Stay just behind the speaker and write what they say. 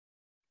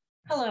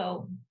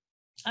Hello,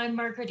 I'm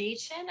Margaret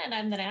Eaton, and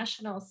I'm the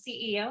National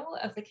CEO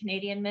of the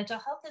Canadian Mental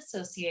Health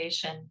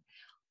Association.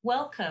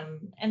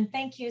 Welcome, and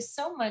thank you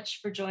so much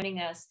for joining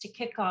us to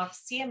kick off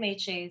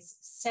CMHA's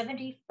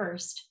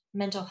 71st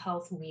Mental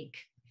Health Week.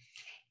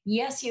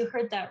 Yes, you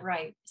heard that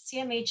right.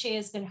 CMHA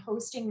has been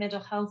hosting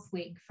Mental Health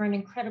Week for an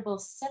incredible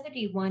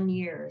 71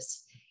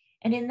 years.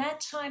 And in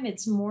that time,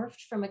 it's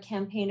morphed from a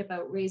campaign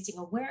about raising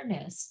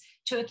awareness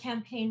to a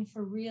campaign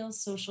for real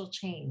social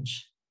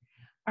change.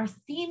 Our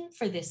theme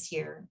for this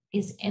year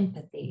is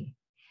empathy.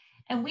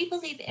 And we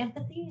believe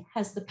empathy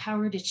has the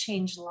power to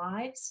change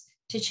lives,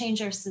 to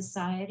change our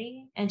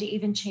society, and to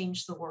even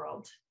change the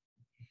world.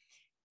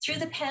 Through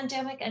the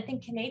pandemic, I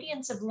think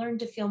Canadians have learned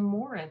to feel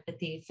more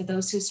empathy for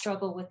those who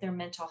struggle with their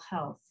mental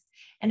health.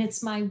 And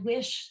it's my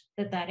wish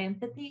that that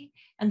empathy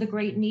and the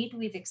great need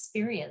we've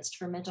experienced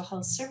for mental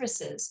health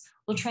services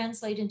will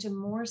translate into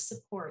more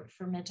support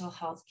for mental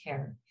health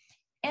care.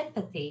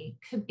 Empathy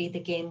could be the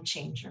game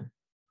changer.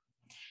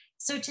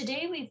 So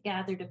today we've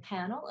gathered a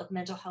panel of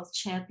mental health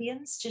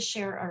champions to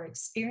share our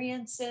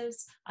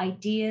experiences,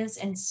 ideas,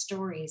 and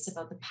stories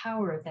about the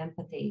power of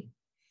empathy.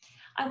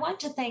 I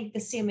want to thank the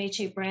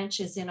CMHA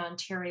branches in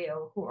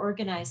Ontario who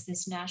organized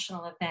this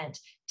national event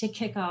to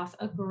kick off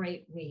a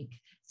great week.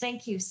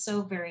 Thank you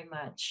so very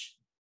much.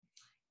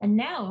 And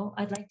now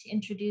I'd like to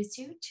introduce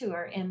you to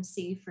our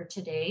MC for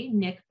today,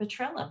 Nick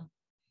Petrella.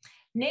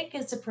 Nick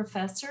is a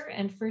professor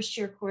and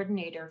first-year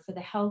coordinator for the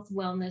Health,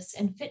 Wellness,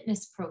 and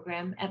Fitness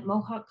program at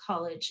Mohawk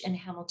College in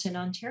Hamilton,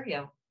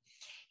 Ontario.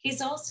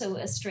 He's also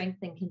a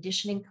strength and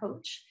conditioning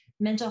coach,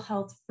 mental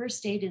health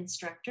first aid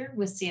instructor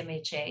with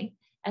CMHA,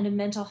 and a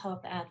mental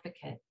health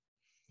advocate.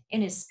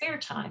 In his spare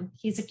time,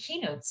 he's a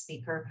keynote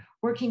speaker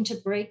working to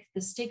break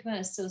the stigma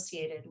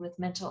associated with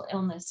mental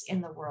illness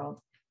in the world.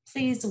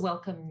 Please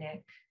welcome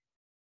Nick.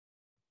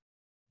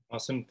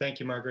 Awesome. Thank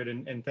you, Margaret.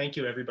 And thank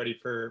you, everybody,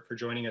 for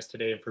joining us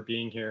today and for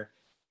being here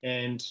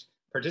and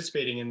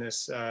participating in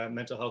this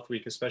Mental Health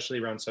Week, especially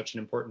around such an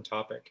important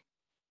topic.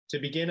 To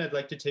begin, I'd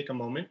like to take a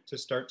moment to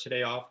start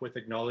today off with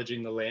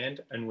acknowledging the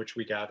land on which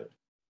we gather.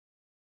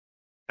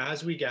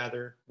 As we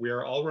gather, we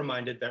are all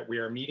reminded that we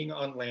are meeting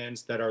on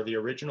lands that are the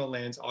original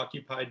lands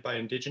occupied by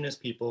Indigenous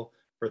people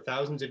for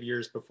thousands of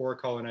years before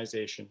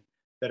colonization,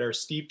 that are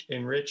steeped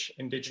in rich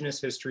Indigenous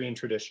history and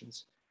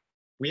traditions.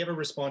 We have a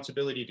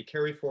responsibility to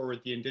carry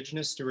forward the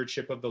Indigenous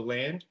stewardship of the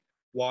land,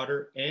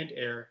 water, and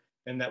air,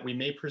 and that we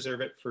may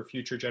preserve it for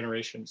future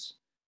generations.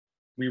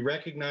 We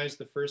recognize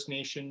the First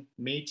Nation,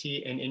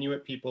 Métis, and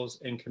Inuit peoples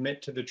and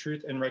commit to the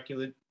Truth and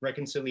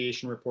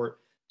Reconciliation Report,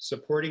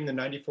 supporting the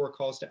 94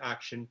 calls to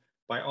action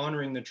by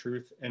honoring the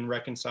truth and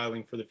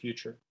reconciling for the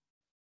future.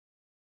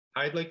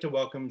 I'd like to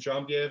welcome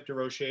Geneviève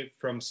Desrochers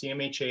from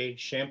CMHA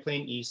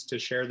Champlain East to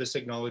share this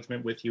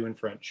acknowledgement with you in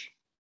French.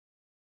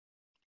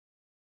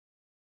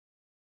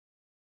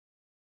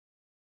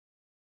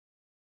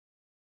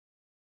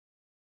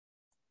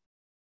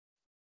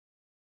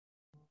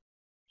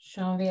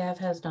 Geneviève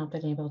has not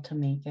been able to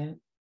make it.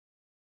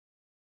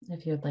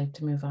 If you'd like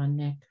to move on,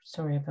 Nick,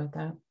 sorry about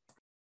that.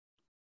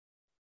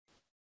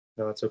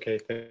 No, that's okay.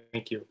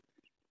 Thank you.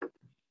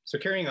 So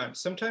carrying on,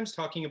 sometimes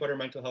talking about our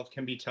mental health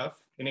can be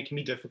tough and it can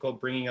be difficult,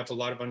 bringing up a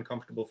lot of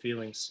uncomfortable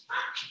feelings.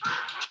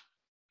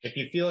 If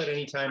you feel at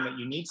any time that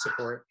you need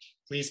support,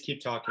 please keep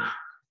talking.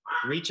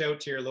 Reach out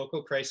to your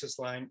local crisis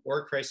line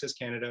or Crisis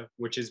Canada,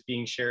 which is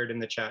being shared in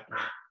the chat now.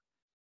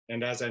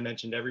 And as I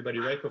mentioned everybody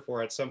right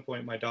before, at some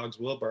point my dogs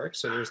will bark,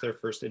 so there's their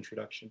first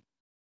introduction.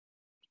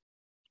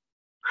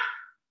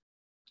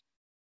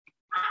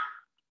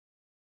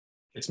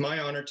 It's my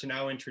honor to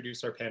now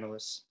introduce our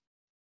panelists.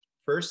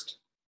 First,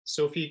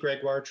 Sophie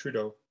Gregoire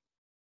Trudeau.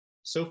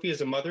 Sophie is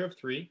a mother of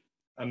three,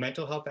 a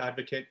mental health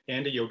advocate,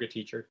 and a yoga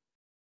teacher.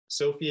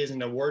 Sophie is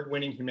an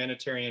award-winning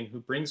humanitarian who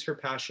brings her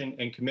passion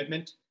and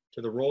commitment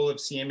to the role of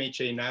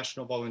CMHA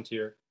National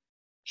Volunteer.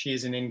 She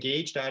is an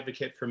engaged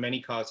advocate for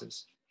many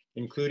causes,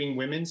 including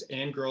women's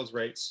and girls'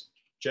 rights,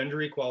 gender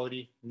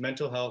equality,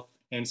 mental health,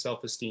 and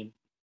self-esteem.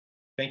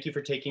 Thank you for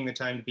taking the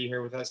time to be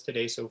here with us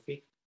today,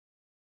 Sophie.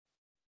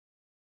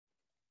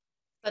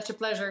 Such a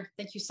pleasure.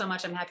 Thank you so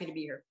much. I'm happy to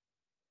be here.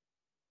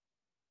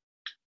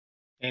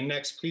 And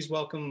next, please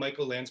welcome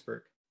Michael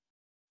Landsberg.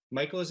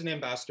 Michael is an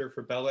ambassador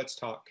for Bell Let's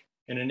Talk,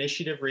 an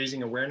initiative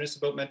raising awareness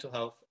about mental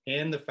health,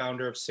 and the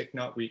founder of Sick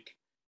Not Weak,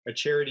 a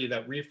charity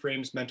that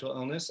reframes mental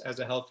illness as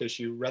a health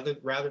issue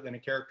rather than a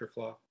character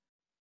flaw.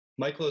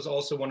 Michael is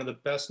also one of the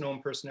best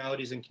known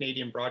personalities in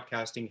Canadian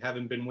broadcasting,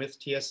 having been with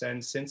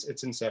TSN since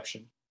its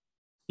inception.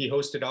 He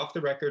hosted Off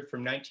the Record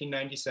from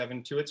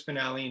 1997 to its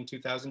finale in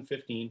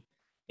 2015,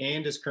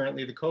 and is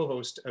currently the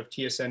co-host of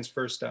TSN's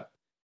First Up.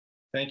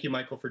 Thank you,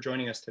 Michael, for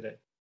joining us today.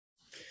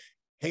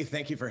 Hey,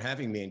 thank you for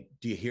having me.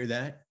 Do you hear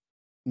that?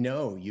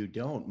 No, you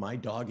don't. My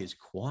dog is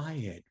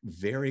quiet,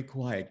 very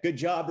quiet. Good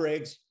job,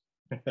 Riggs.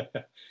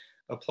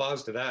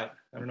 Applause to that.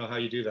 I don't know how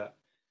you do that.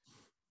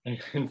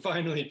 And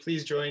finally,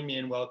 please join me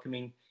in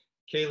welcoming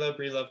Kayla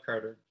Breelove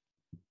Carter.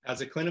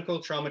 As a clinical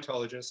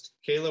traumatologist,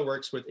 Kayla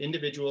works with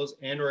individuals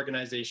and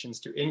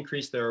organizations to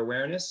increase their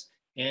awareness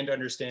and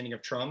understanding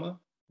of trauma,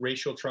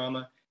 racial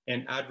trauma,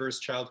 and adverse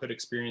childhood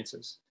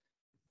experiences.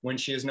 When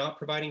she is not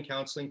providing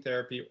counseling,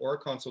 therapy, or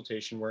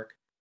consultation work,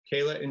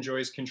 Kayla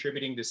enjoys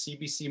contributing to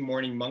CBC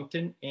Morning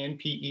Moncton and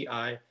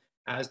PEI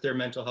as their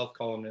mental health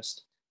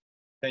columnist.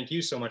 Thank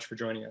you so much for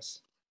joining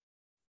us.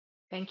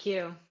 Thank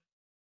you.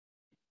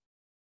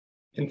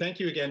 And thank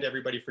you again to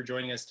everybody for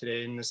joining us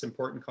today in this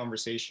important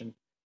conversation.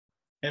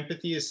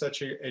 Empathy is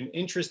such an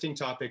interesting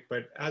topic,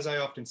 but as I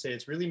often say,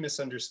 it's really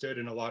misunderstood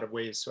in a lot of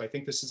ways. So I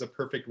think this is a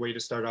perfect way to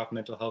start off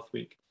Mental Health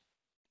Week.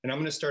 And I'm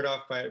going to start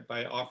off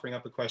by offering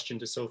up a question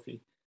to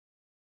Sophie.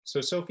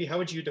 So Sophie, how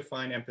would you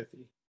define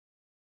empathy?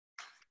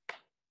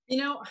 You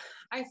know,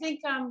 I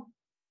think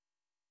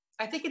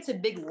it's a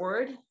big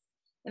word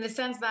in the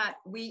sense that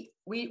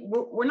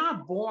we're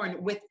not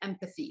born with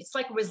empathy. It's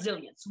like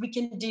resilience. We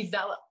can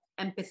develop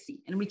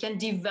empathy and we can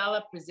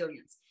develop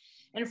resilience.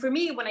 And for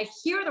me, when I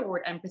hear the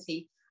word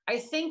empathy, I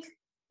think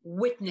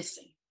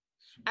witnessing.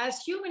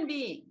 As human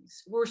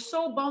beings, we're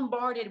so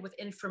bombarded with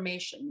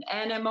information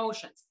and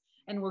emotions,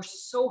 and we're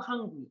so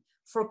hungry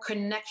for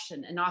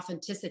connection and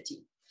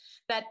authenticity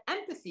that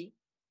empathy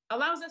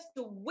allows us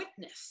to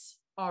witness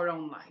our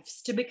own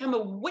lives, to become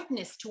a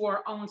witness to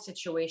our own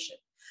situation.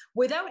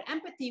 Without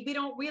empathy, we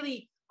don't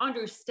really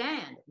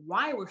understand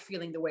why we're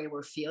feeling the way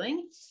we're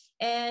feeling.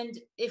 And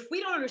if we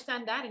don't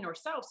understand that in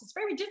ourselves, it's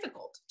very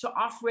difficult to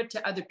offer it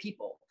to other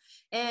people.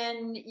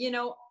 And, you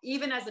know,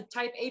 even as a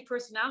type A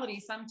personality,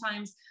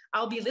 sometimes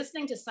I'll be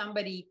listening to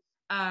somebody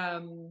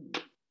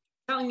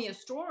telling me a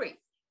story,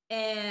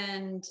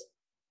 and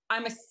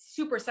I'm a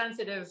super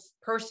sensitive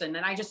person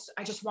and I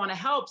just want to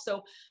help.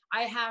 So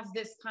I have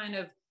this kind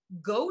of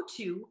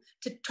go-to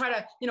to try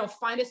to, you know,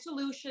 find a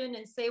solution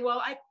and say,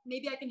 well,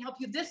 maybe I can help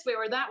you this way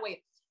or that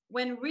way.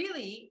 When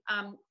really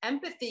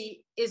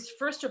empathy is,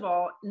 first of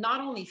all,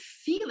 not only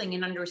feeling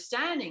and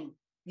understanding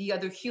the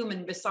other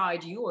human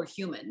beside you or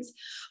humans,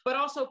 but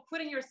also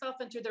putting yourself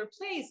into their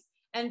place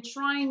and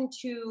trying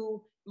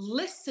to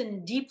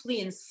listen deeply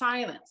in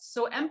silence.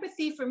 So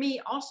empathy for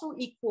me also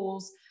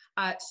equals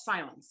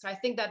silence. I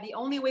think that the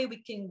only way we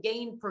can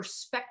gain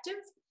perspective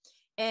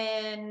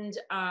and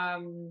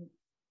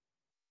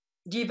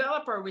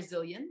develop our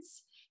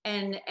resilience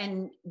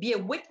and be a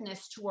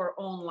witness to our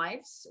own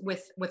lives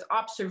with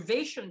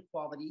observational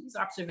qualities,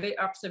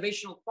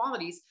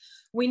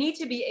 we need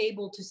to be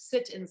able to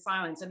sit in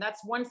silence. And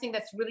that's one thing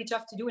that's really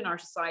tough to do in our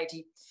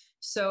society.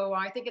 So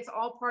I think it's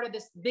all part of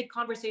this big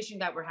conversation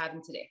that we're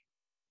having today.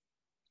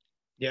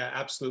 Yeah,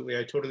 absolutely.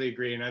 I totally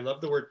agree. And I love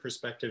the word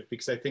perspective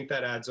because I think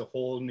that adds a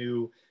whole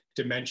new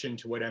dimension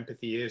to what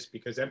empathy is,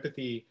 because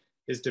empathy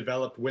is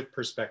developed with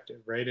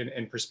perspective, right?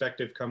 And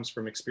perspective comes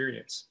from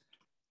experience.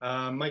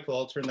 Michael,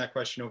 I'll turn that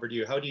question over to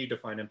you. How do you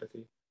define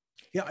empathy?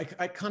 Yeah,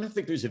 I kind of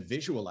think there's a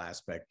visual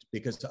aspect,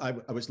 because I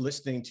was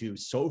listening to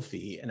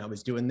Sophie and I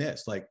was doing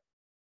this, like,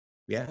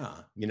 yeah,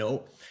 you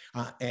know,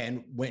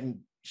 and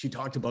when she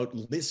talked about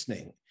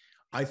listening,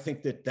 I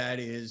think that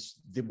is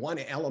the one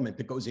element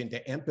that goes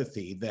into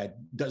empathy that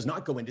does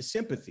not go into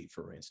sympathy,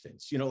 for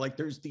instance. You know, like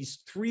there's these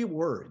three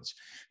words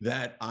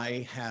that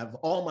I have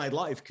all my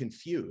life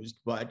confused,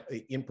 but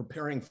in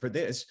preparing for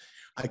this,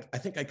 I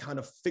think I kind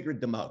of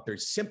figured them out.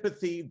 There's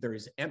sympathy,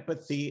 there's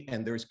empathy,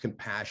 and there's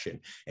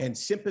compassion. And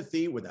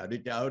sympathy, without a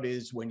doubt,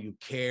 is when you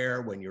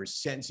care, when you're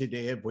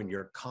sensitive, when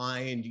you're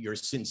kind, you're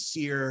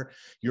sincere,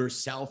 you're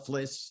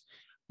selfless.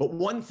 But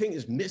one thing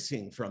is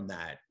missing from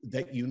that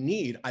you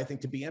need, I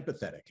think, to be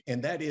empathetic.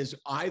 And that is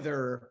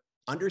either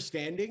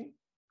understanding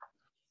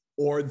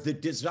or the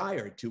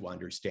desire to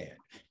understand.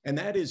 And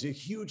that is a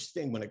huge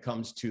thing when it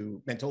comes to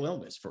mental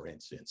illness, for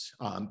instance.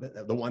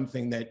 The one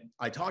thing that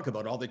I talk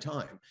about all the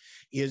time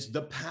is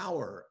the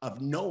power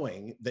of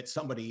knowing that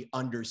somebody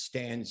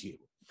understands you.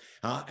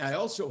 I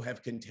also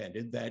have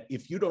contended that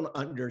if you don't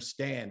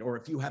understand, or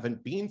if you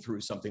haven't been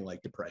through something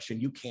like depression,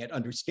 you can't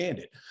understand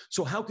it.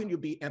 So how can you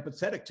be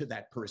empathetic to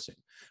that person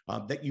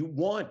that you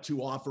want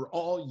to offer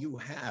all you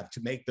have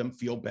to make them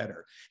feel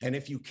better? And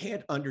if you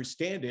can't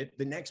understand it,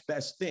 the next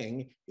best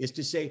thing is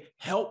to say,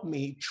 help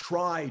me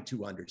try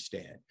to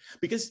understand.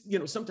 Because, you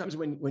know, sometimes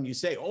when you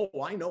say, oh,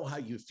 I know how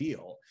you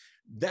feel,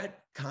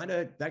 that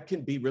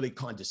can be really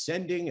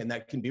condescending, and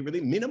that can be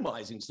really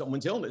minimizing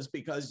someone's illness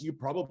because you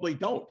probably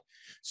don't.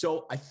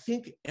 So I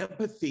think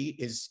empathy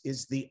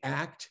is the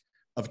act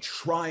of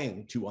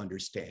trying to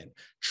understand,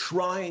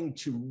 trying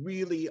to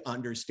really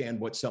understand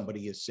what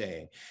somebody is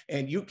saying.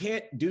 And you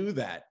can't do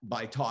that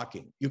by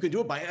talking. You can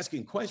do it by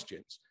asking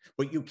questions,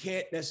 but you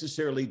can't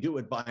necessarily do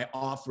it by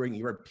offering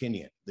your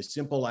opinion. The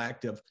simple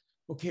act of,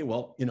 okay,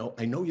 well, you know,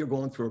 I know you're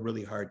going through a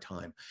really hard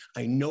time.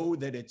 I know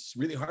that it's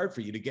really hard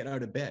for you to get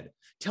out of bed.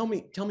 Tell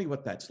me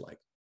what that's like.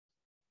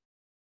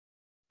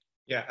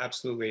 Yeah,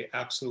 absolutely.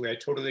 Absolutely. I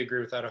totally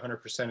agree with that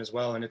 100% as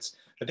well. And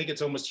I think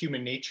it's almost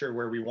human nature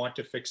where we want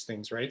to fix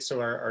things, right?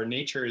 So our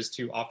nature is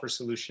to offer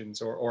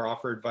solutions or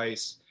offer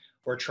advice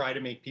or try to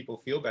make people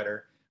feel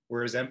better.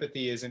 Whereas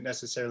empathy isn't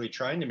necessarily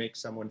trying to make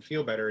someone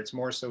feel better. It's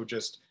more so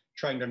just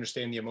trying to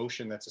understand the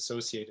emotion that's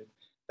associated.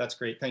 That's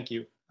great. Thank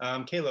you.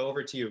 Kayla,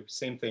 over to you.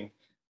 Same thing.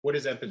 What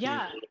is empathy?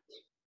 Yeah.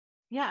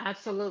 Yeah,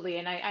 absolutely.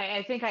 And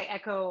I think I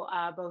echo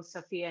both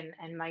Sophia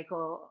and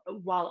Michael,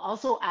 while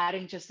also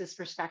adding just this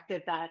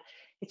perspective that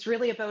it's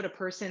really about a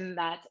person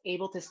that's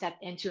able to step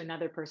into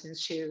another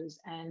person's shoes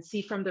and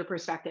see from their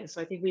perspective.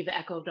 So I think we've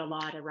echoed a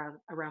lot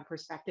around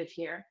perspective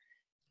here.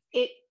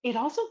 It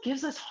also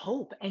gives us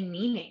hope and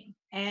meaning,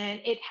 and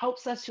it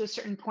helps us to a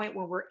certain point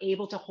where we're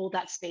able to hold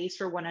that space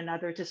for one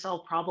another to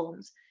solve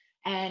problems,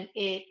 and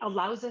it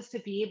allows us to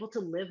be able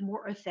to live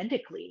more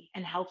authentically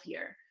and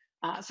healthier.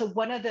 So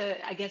one of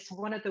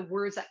the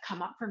words that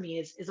come up for me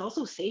is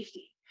also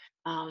safety.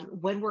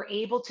 When we're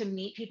able to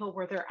meet people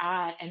where they're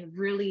at and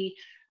really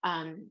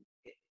um,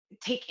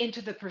 take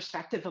into the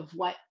perspective of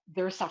what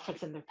their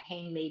sufferance and their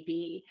pain may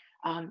be,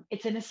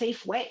 it's in a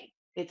safe way.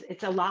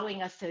 It's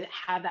allowing us to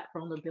have that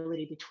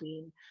vulnerability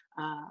between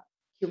uh,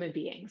 human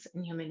beings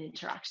and human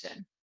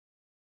interaction.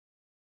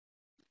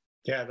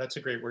 Yeah, that's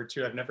a great word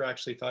too. I've never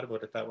actually thought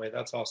about it that way.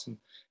 That's awesome.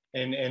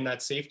 And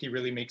that safety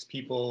really makes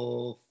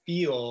people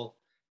feel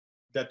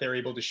that they're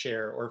able to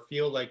share or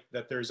feel like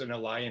that there's an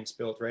alliance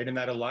built, right? And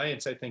that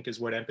alliance, I think, is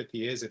what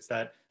empathy is. It's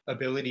that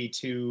ability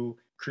to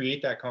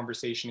create that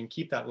conversation and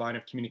keep that line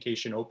of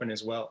communication open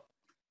as well.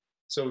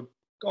 So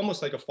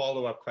almost like a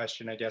follow-up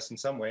question, I guess, in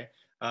some way.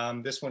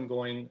 This one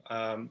going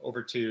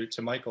over to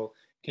Michael.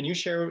 Can you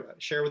share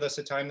with us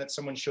a time that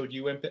someone showed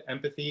you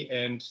empathy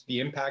and the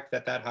impact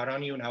that that had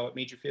on you and how it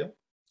made you feel?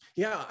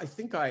 Yeah, I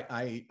think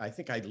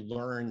I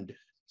learned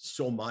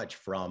so much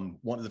from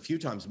one of the few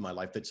times in my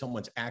life that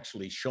someone's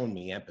actually shown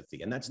me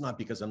empathy. And that's not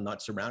because I'm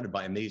not surrounded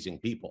by amazing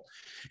people.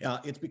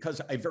 It's because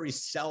I very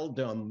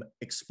seldom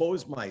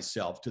expose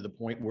myself to the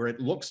point where it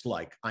looks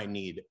like I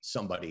need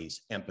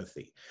somebody's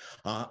empathy.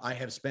 I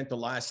have spent the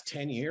last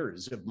 10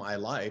 years of my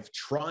life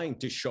trying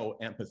to show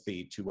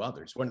empathy to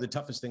others. One of the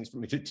toughest things for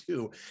me to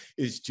do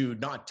is to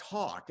not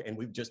talk. And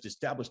we've just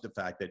established the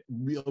fact that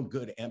real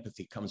good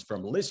empathy comes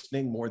from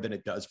listening more than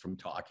it does from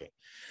talking.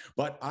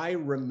 But I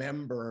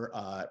remember,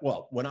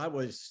 when I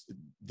was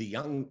the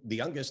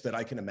youngest that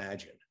I can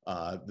imagine,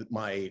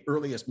 my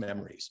earliest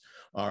memories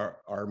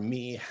are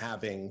me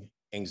having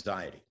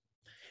anxiety.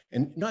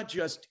 And not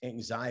just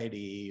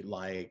anxiety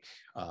like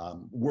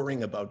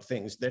worrying about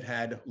things that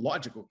had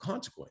logical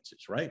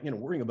consequences, right?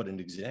 Worrying about an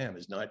exam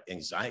is not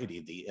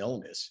anxiety, the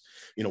illness.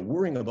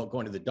 Worrying about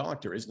going to the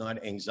doctor is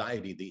not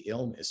anxiety, the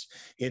illness.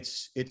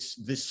 It's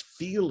this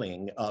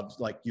feeling of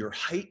like your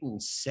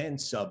heightened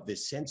sense of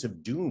this sense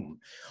of doom.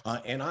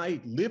 And I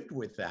lived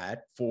with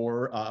that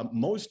for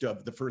most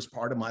of the first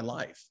part of my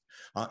life.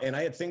 And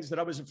I had things that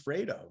I was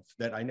afraid of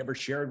that I never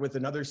shared with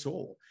another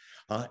soul.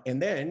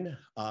 And then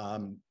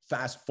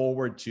fast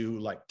forward to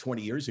like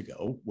 20 years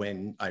ago,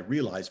 when I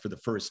realized for the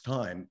first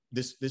time,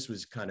 this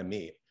was kind of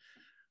me.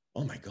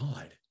 Oh my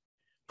God,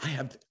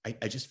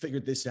 I just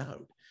figured this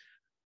out.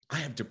 I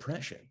have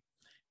depression.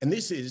 And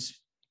this is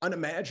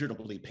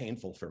unimaginably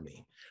painful for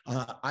me.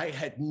 I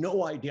had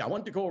no idea. I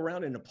wanted to go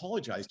around and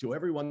apologize to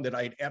everyone that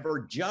I'd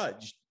ever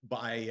judged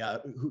by,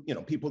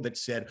 people that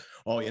said,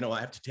 oh, I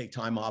have to take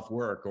time off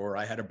work or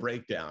I had a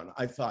breakdown.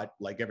 I thought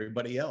like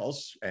everybody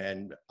else,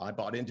 and I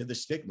bought into the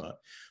stigma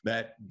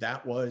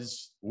that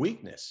was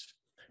weakness.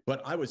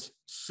 But I was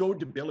so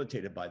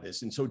debilitated by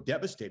this and so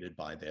devastated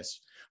by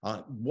this.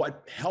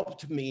 What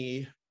helped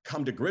me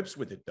come to grips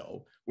with it,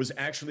 though, was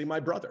actually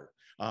my brother.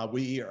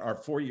 We are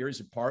 4 years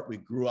apart. We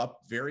grew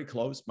up very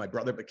close. My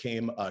brother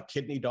became a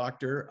kidney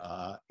doctor.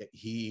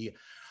 He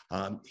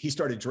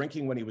started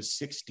drinking when he was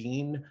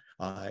 16.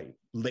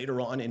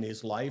 Later on in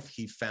his life,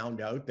 he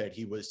found out that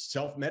he was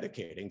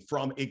self-medicating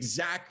from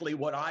exactly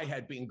what I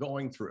had been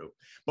going through.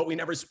 But we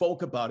never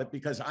spoke about it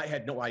because I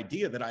had no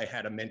idea that I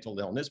had a mental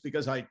illness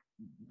because I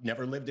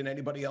never lived in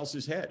anybody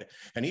else's head.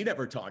 And he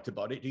never talked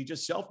about it. He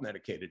just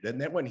self-medicated. And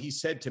then when he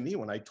said to me,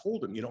 when I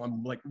told him,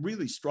 I'm like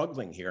really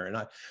struggling here and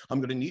I'm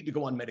going to need to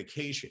go on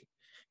medication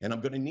and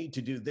I'm going to need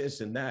to do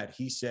this and that,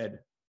 he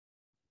said,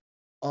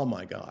 oh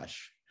my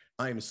gosh,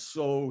 I am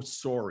so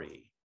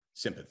sorry,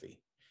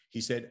 sympathy. He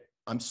said,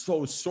 I'm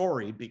so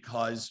sorry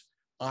because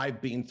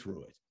I've been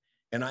through it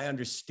and I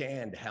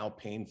understand how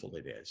painful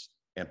it is,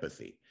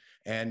 empathy.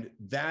 And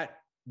that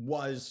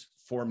was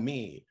for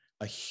me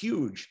a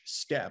huge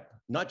step,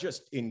 not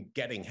just in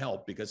getting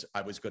help because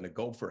I was going to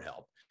go for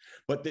help,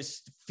 but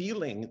this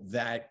feeling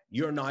that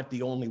you're not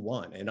the only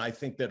one. And I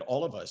think that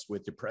all of us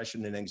with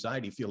depression and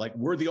anxiety feel like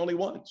we're the only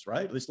ones,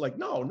 right? It's like,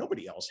 no,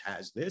 nobody else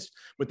has this.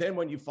 But then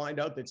when you find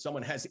out that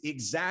someone has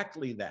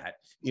exactly that,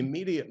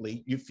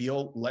 immediately you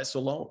feel less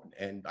alone.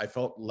 And I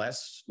felt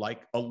less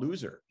like a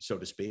loser, so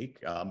to speak,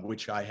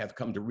 which I have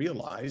come to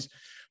realize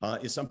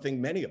is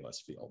something many of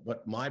us feel.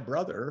 But my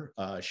brother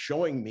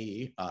showing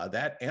me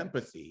that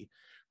empathy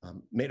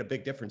made a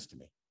big difference to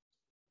me.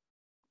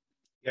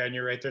 Yeah, and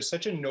you're right. There's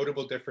such a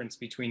notable difference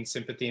between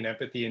sympathy and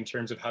empathy in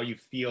terms of how you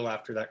feel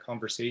after that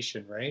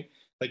conversation, right?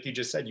 Like you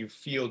just said, you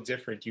feel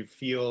different, you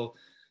feel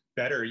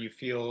better, you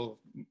feel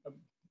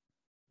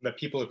that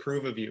people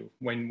approve of you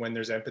when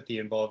there's empathy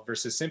involved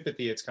versus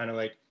sympathy. It's kind of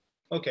like,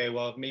 okay,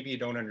 well, maybe you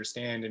don't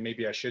understand and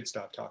maybe I should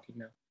stop talking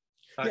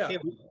now. Yeah.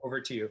 Caleb, over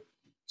to you.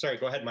 Sorry,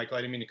 go ahead, Michael.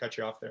 I didn't mean to cut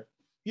you off there.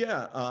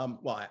 Yeah.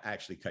 Well, I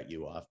actually cut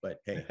you off,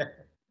 but hey.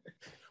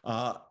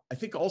 I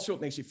think also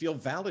it makes you feel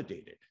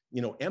validated.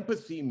 You know,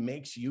 empathy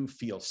makes you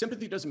feel,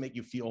 sympathy doesn't make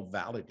you feel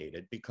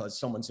validated because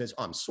someone says,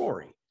 I'm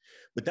sorry.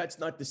 But that's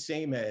not the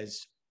same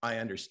as I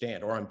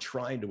understand or I'm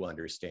trying to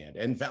understand.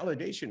 And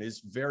validation is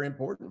very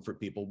important for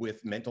people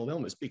with mental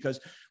illness because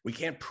we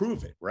can't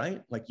prove it,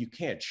 right? Like you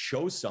can't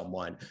show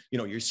someone, you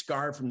know, your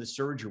scar from the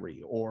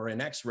surgery or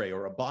an x-ray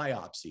or a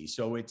biopsy.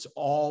 So it's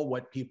all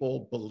what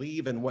people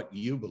believe and what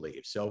you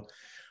believe. So,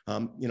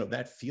 you know,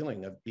 that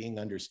feeling of being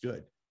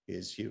understood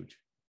is huge.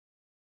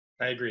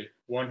 I agree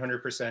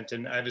 100%.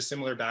 And I have a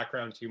similar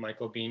background to you,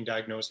 Michael, being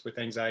diagnosed with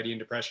anxiety and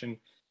depression,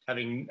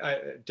 having I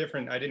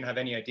didn't have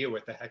any idea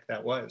what the heck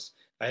that was.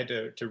 I had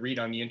to read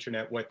on the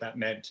internet what that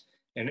meant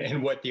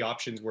and what the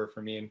options were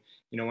for me. And,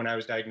 you know, when I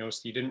was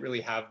diagnosed, you didn't really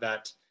have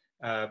that,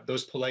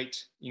 those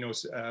polite, you know,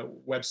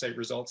 website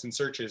results and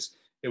searches.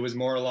 It was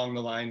more along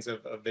the lines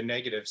of the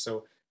negative.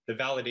 So the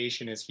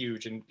validation is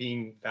huge, and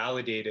being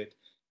validated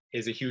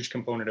is a huge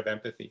component of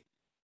empathy.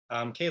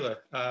 Kayla,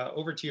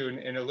 over to you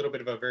in a little bit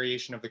of a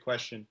variation of the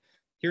question.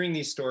 Hearing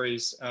these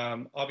stories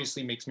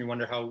obviously makes me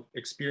wonder how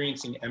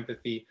experiencing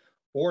empathy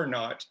or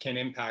not can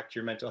impact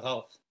your mental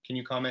health. Can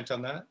you comment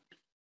on that?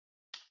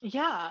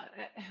 Yeah,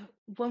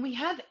 when we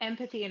have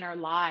empathy in our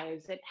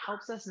lives, it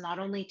helps us not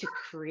only to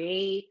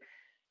create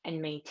and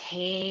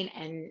maintain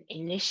an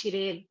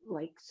initiative,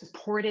 like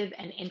supportive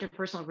and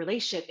interpersonal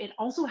relationship, it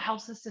also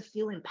helps us to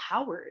feel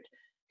empowered,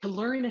 to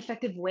learn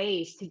effective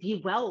ways to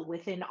be well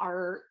within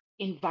our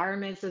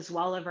environments as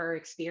well as our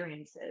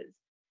experiences.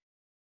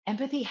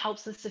 Empathy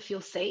helps us to feel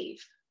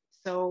safe.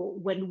 So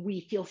when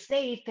we feel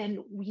safe,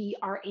 then we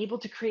are able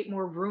to create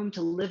more room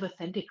to live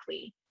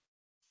authentically.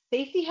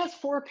 Safety has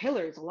four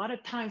pillars. A lot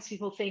of times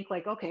people think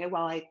like, okay,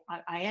 well, I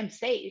am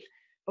safe,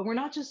 but we're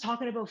not just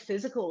talking about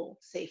physical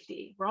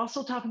safety. We're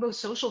also talking about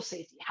social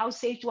safety. How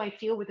safe do I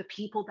feel with the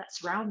people that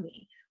surround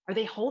me? Are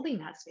they holding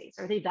that space?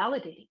 Are they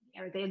validating me?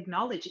 Are they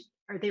acknowledging?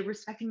 Are they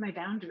respecting my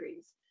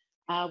boundaries?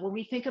 When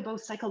we think about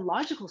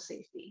psychological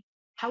safety,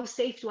 how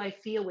safe do I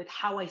feel with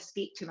how I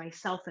speak to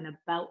myself and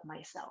about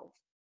myself?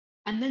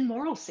 And then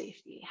moral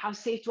safety, how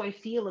safe do I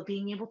feel of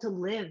being able to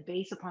live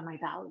based upon my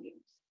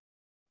values?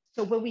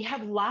 So when we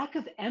have lack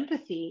of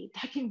empathy,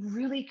 that can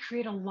really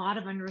create a lot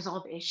of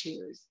unresolved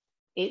issues.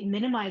 It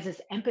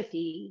minimizes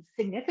empathy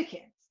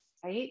significance,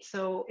 right?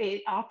 So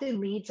it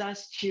often leads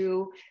us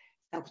to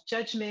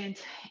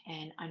self-judgment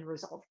and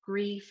unresolved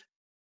grief.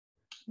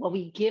 When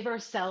we give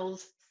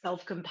ourselves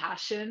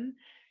self-compassion,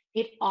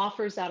 it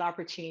offers that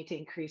opportunity to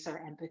increase our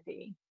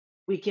empathy.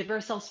 We give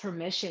ourselves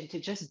permission to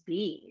just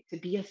be, to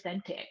be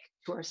authentic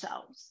to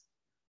ourselves.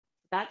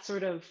 That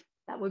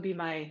would be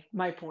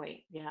my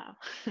point. Yeah.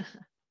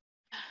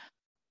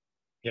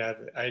 Yeah,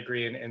 I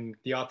agree. And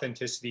the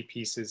authenticity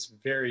piece is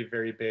very,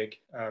 very big.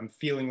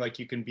 Feeling like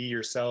you can be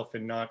yourself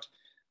and not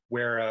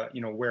wear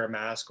a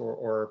mask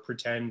or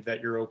pretend that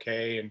you're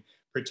okay and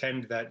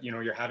pretend that, you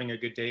know, you're having a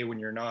good day when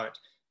you're not.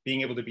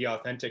 Being able to be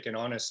authentic and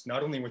honest,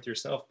 not only with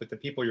yourself, but the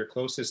people you're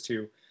closest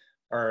to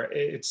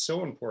it's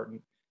so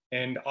important.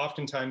 And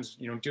oftentimes,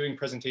 you know, doing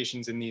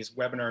presentations in these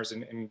webinars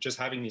and just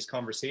having these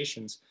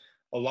conversations,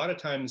 a lot of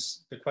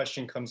times the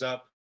question comes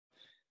up,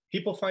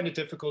 people find it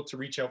difficult to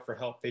reach out for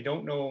help. They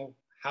don't know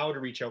how to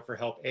reach out for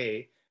help,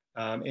 A,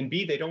 and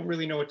B, they don't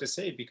really know what to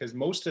say because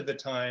most of the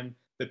time,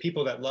 the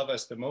people that love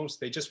us the most,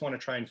 they just want to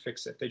try and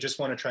fix it. They just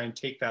want to try and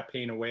take that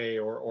pain away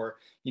or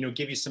you know,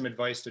 give you some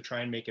advice to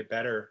try and make it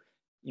better,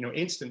 you know,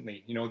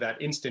 instantly, you know,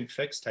 that instant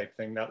fix type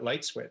thing, that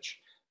light switch.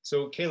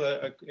 So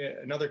Kayla,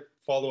 another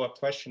follow-up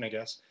question, I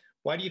guess.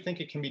 Why do you think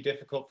it can be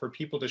difficult for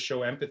people to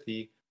show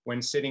empathy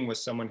when sitting with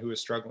someone who is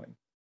struggling?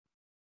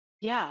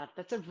 Yeah,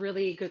 that's a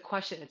really good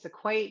question. It's a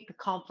quite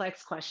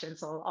complex question,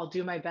 so I'll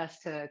do my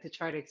best to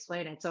try to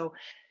explain it. So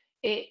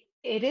it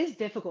is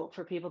difficult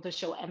for people to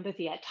show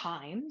empathy at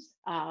times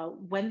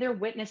when they're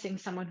witnessing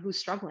someone who's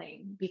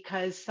struggling,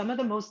 because some of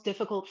the most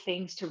difficult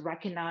things to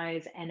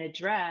recognize and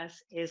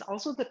address is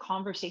also the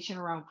conversation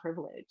around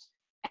privilege.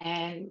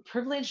 And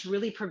privilege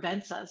really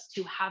prevents us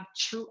to have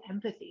true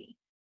empathy.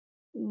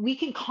 We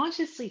can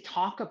consciously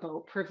talk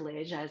about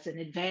privilege as an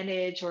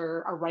advantage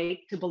or a right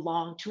to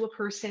belong to a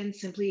person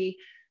simply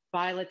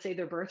by, let's say,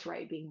 their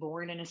birthright, being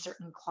born in a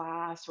certain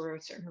class or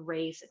a certain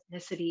race,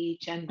 ethnicity,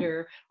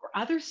 gender, or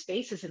other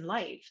spaces in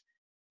life.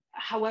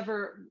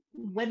 However,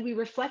 when we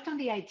reflect on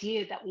the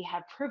idea that we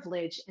have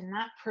privilege and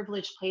that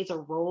privilege plays a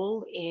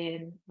role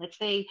in, let's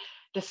say,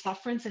 the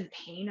sufferance and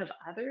pain of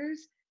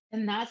others,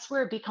 then that's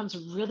where it becomes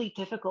really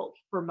difficult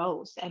for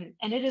most.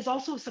 And it is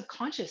also a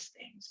subconscious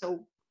thing.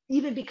 So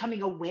even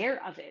becoming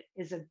aware of it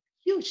is a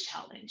huge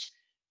challenge.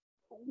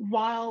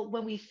 While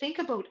when we think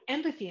about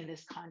empathy in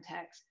this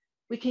context,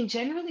 we can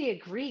generally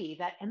agree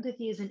that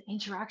empathy is an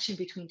interaction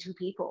between two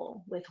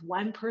people, with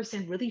one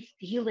person really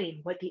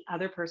feeling what the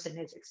other person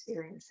is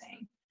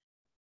experiencing.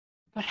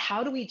 But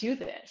how do we do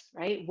this,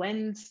 right?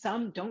 When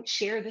some don't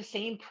share the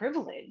same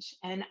privilege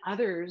and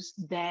others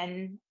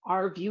then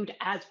are viewed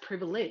as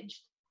privileged.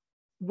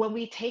 when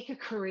we take a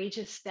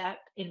courageous step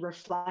in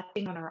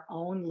reflecting on our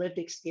own lived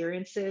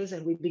experiences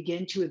and we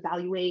begin to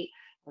evaluate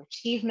our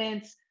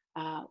achievements,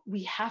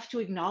 we have to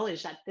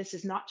acknowledge that this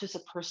is not just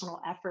a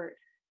personal effort,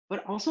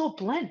 but also a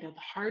blend of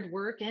hard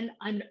work and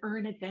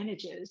unearned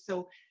advantages.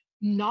 So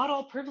not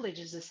all privilege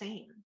is the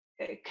same.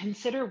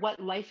 Consider what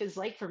life is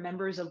like for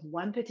members of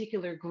one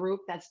particular group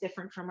that's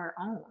different from our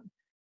own.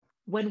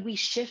 When we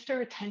shift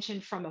our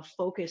attention from a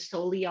focus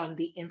solely on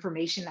the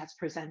information that's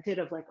presented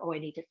of like, oh, I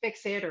need to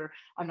fix it, or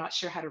I'm not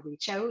sure how to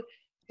reach out,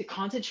 to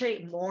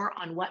concentrate more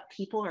on what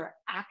people are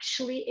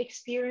actually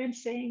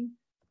experiencing,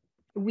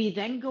 we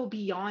then go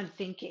beyond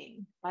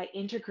thinking by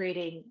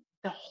integrating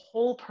the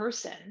whole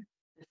person,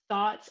 the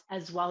thoughts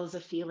as well as the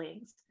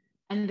feelings.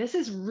 And this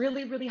is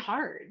really, really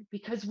hard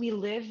because we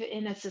live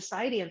in a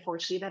society,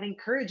 unfortunately, that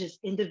encourages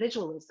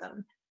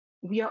individualism.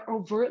 We are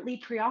overtly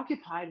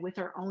preoccupied with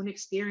our own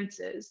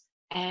experiences.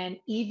 And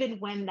even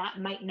when that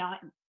might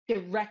not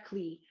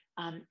directly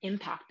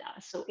impact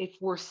us. So if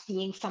we're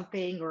seeing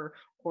something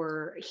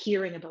or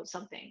hearing about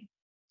something.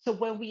 So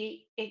when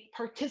we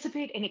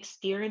participate in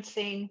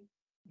experiencing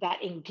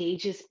that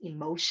engages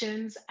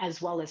emotions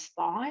as well as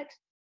thought,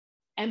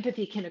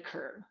 empathy can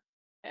occur,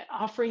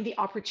 offering the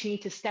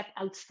opportunity to step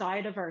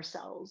outside of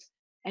ourselves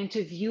and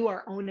to view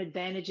our own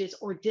advantages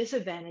or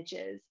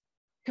disadvantages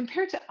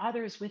compared to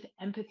others with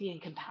empathy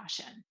and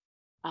compassion.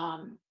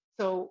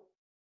 So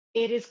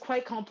it is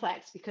quite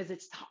complex because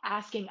it's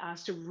asking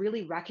us to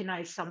really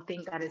recognize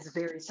something that is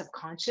very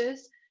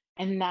subconscious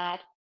and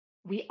that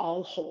we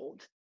all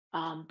hold,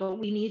 but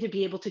we need to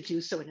be able to do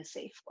so in a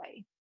safe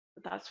way.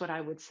 That's what I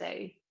would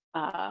say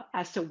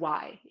as to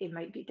why it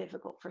might be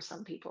difficult for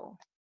some people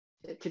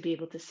to be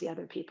able to see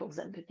other people's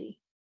empathy.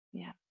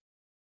 Yeah.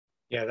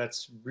 Yeah,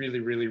 that's really,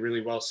 really,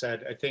 really well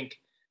said. I think,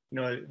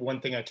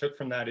 one thing I took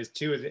from that is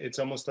too, it's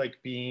almost like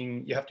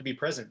you have to be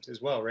present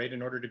as well, right?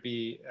 In order to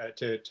be,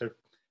 to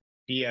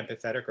be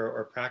empathetic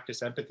or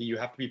practice empathy, you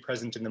have to be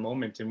present in the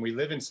moment. And we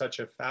live in such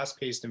a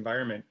fast-paced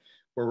environment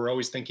where we're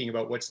always thinking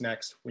about what's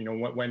next.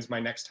 When's my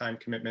next time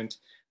commitment?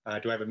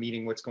 Do I have a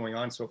meeting? What's going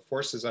on? So it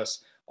forces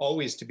us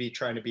always to be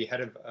trying to be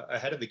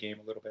ahead of the game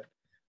a little bit.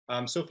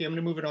 Sophie, I'm going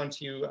to move it on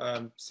to you.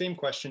 Same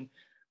question.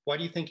 Why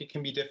do you think it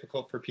can be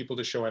difficult for people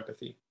to show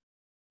empathy?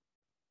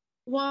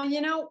 Well,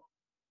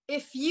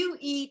 if you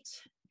eat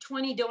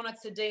 20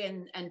 donuts a day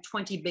and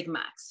 20 Big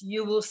Macs,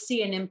 you will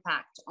see an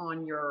impact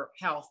on your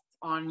health,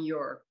 on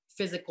your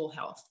physical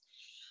health.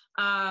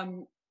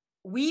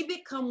 We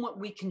become what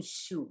we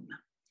consume.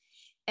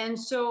 And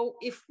so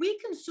if we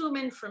consume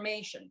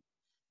information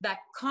that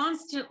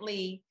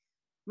constantly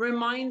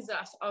reminds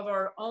us of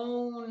our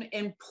own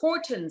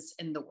importance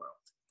in the world,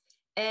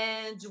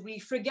 and we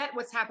forget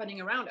what's happening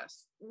around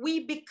us,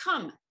 we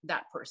become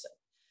that person.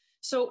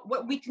 So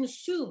what we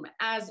consume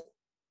as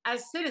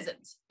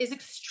citizens is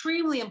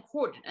extremely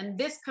important. And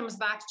this comes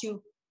back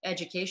to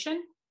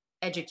education,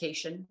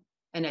 education,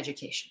 and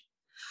education.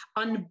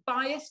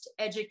 Unbiased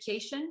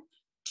education,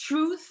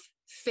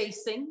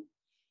 truth-facing,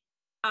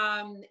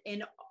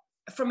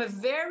 from a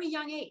very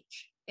young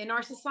age in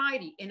our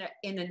society, in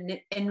an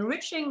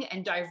enriching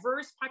and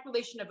diverse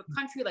population of a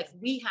country like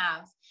we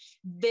have,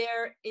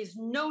 there is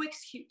no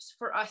excuse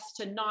for us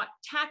to not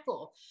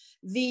tackle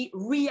the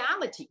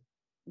reality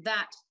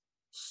that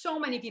so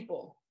many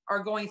people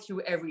are going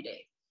through every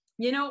day.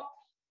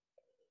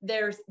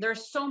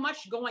 There's so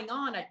much going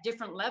on at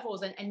different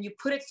levels, and you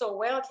put it so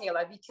well,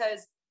 Kayla,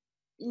 because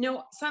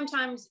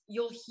sometimes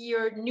you'll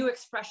hear new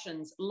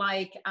expressions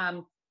like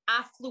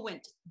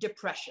affluent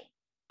depression,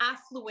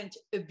 affluent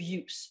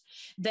abuse.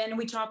 Then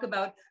we talk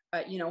about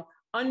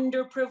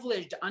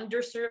underprivileged,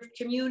 underserved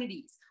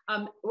communities.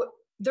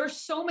 There's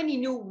so many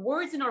new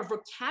words in our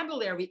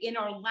vocabulary, in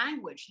our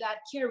language,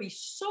 that carry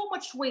so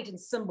much weight and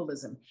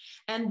symbolism.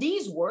 And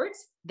these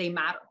words, they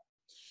matter.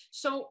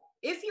 So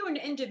if you're an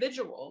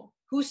individual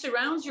who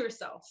surrounds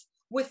yourself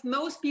with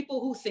most people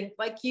who think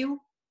like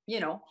you,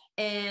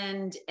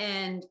 and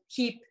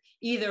keep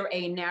either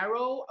a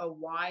narrow, a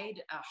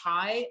wide, a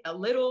high, a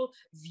little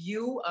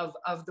view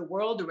of the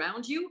world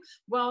around you,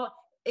 well,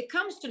 it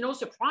comes to no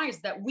surprise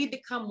that we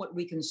become what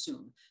we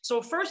consume.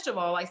 So first of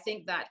all, I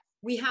think that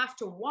we have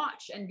to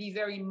watch and be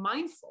very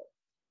mindful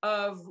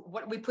of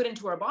what we put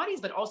into our bodies,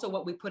 but also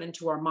what we put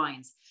into our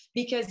minds,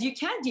 because you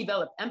can't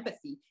develop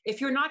empathy if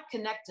you're not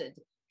connected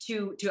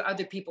to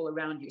other people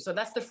around you. So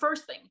that's the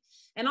first thing.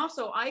 And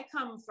also, I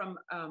come from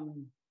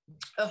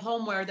a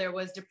home where there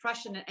was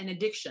depression and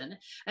addiction,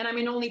 and I'm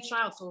an only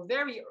child. So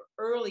very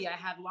early, I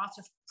had lots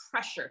of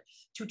pressure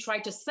to try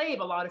to save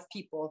a lot of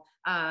people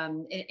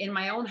in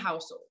my own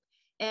household.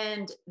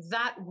 And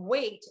that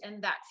weight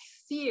and that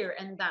fear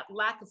and that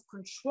lack of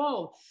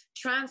control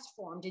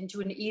transformed into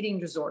an eating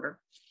disorder.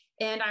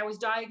 And I was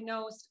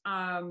diagnosed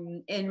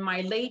in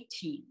my late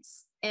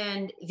teens.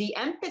 And the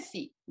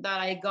empathy that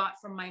I got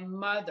from my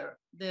mother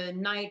the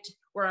night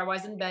where I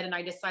was in bed and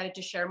I decided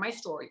to share my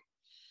story,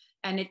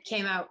 and it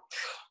came out,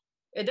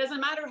 it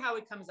doesn't matter how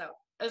it comes out,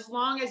 as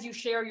long as you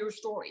share your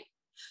story,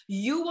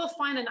 you will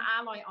find an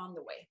ally on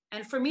the way.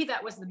 And for me,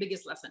 that was the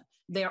biggest lesson.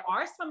 There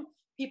are some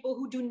people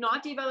who do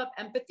not develop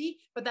empathy,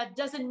 but that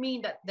doesn't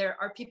mean that there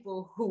are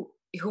people who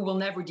will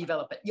never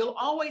develop it. You'll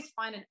always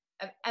find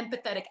an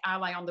empathetic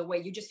ally on the way.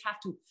 You just have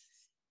to,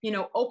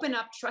 open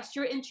up, trust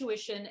your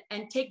intuition,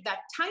 and take that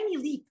tiny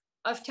leap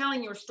of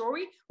telling your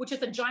story, which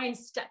is a giant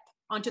step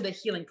onto the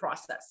healing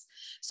process.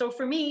 So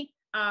for me,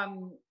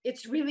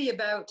 it's really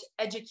about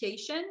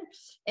education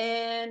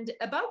and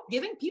about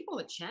giving people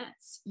a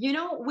chance.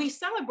 We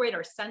celebrate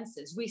our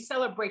senses. We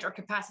celebrate our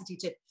capacity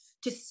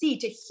to see,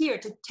 to hear,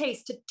 to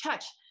taste, to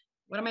touch.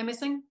 What am I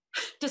missing?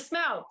 To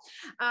smell.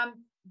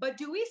 But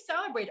do we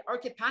celebrate our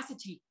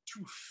capacity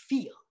to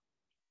feel?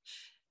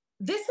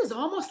 This is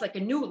almost like a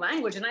new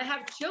language, and I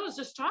have chills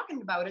just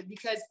talking about it,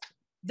 because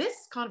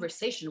this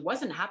conversation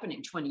wasn't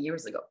happening 20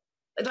 years ago.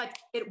 Like,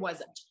 it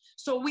wasn't.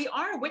 So we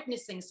are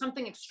witnessing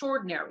something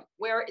extraordinary,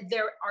 where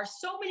there are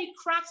so many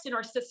cracks in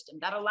our system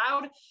that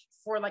allowed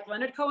for, like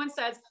Leonard Cohen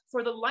says,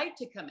 for the light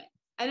to come in.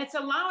 And it's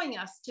allowing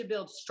us to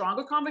build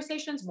stronger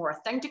conversations, more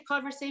authentic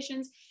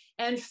conversations,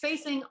 and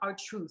facing our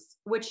truth,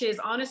 which is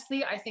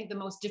honestly, I think, the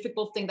most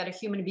difficult thing that a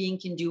human being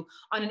can do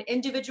on an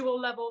individual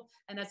level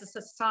and as a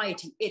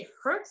society. It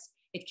hurts,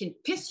 it can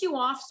piss you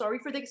off, sorry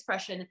for the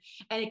expression,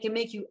 and it can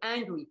make you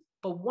angry.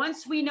 But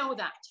once we know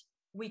that,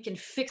 we can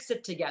fix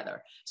it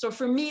together. So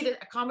for me,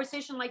 a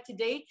conversation like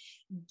today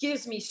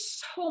gives me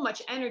so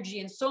much energy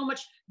and so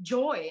much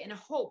joy and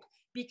hope,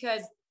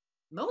 because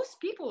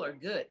most people are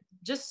good,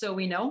 just so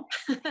we know.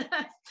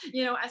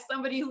 As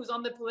somebody who's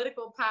on the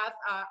political path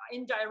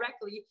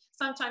indirectly,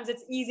 sometimes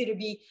it's easy to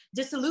be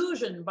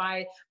disillusioned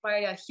by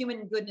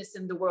human goodness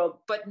in the world.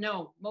 But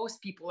no,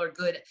 most people are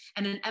good,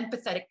 and an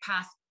empathetic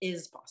path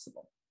is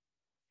possible.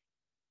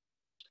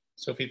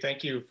 Sophie,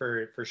 thank you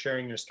for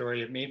sharing your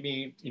story. It made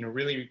me,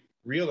 really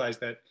realize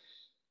that,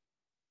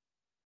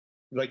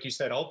 like you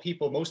said,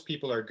 most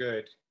people are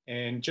good.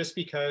 And just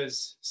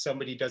because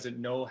somebody doesn't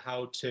know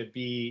how to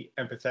be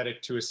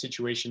empathetic to a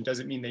situation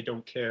doesn't mean they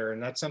don't care.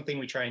 And that's something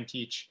we try and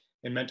teach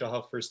in mental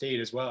health first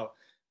aid as well.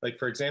 Like,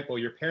 for example,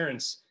 your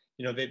parents,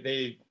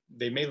 they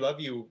may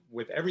love you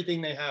with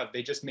everything they have.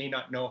 They just may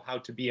not know how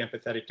to be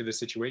empathetic to the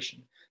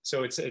situation.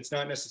 So it's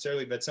not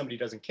necessarily that somebody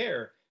doesn't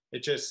care. They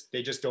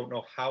just don't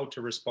know how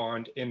to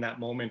respond in that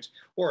moment,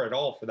 or at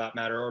all for that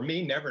matter, or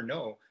may never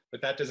know,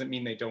 but that doesn't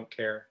mean they don't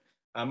care.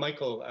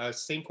 Michael,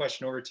 same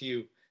question over to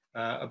you.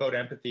 About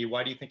empathy.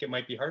 Why do you think it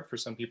might be hard for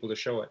some people to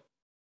show it?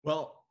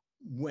 Well,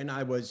 when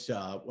I was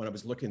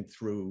looking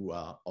through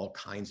all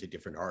kinds of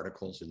different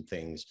articles and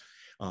things,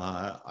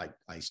 I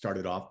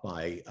started off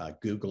by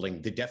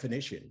Googling the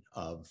definition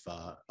of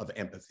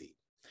empathy.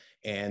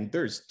 And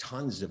there's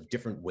tons of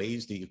different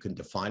ways that you can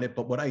define it.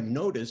 But what I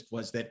noticed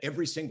was that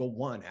every single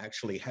one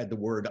actually had the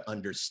word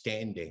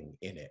understanding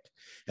in it.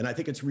 And I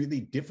think it's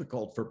really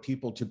difficult for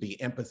people to be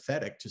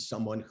empathetic to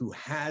someone who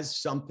has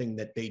something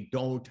that they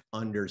don't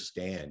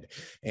understand.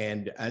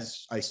 And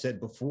as I said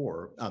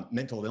before,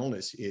 mental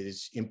illness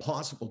is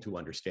impossible to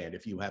understand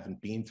if you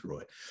haven't been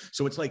through it.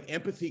 So it's like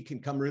empathy can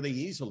come really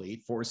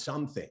easily for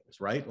some things,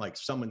 right? Like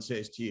someone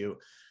says to you,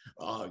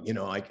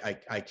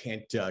 I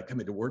can't come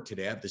into work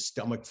today. I have the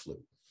stomach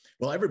flu.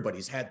 Well,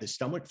 everybody's had the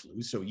stomach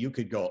flu. So you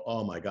could go,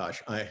 oh my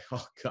gosh,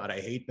 oh God, I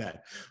hate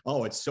that.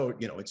 Oh, it's so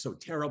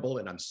terrible.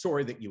 And I'm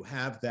sorry that you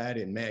have that.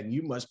 And man,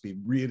 you must be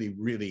really,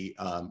 really,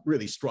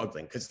 really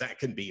struggling, because that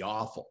can be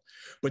awful.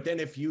 But then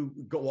if you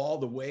go all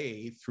the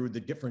way through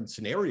the different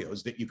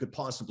scenarios that you could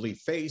possibly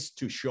face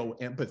to show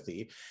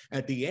empathy,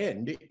 at the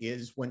end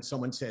is when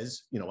someone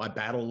says, I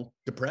battle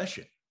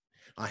depression.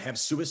 I have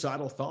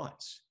suicidal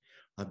thoughts.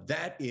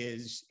 That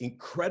is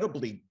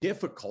incredibly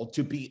difficult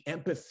to be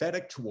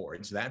empathetic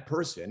towards that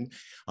person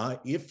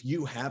if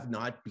you have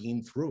not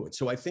been through it.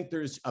 So I think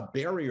there's a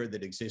barrier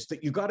that exists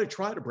that you got to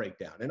try to break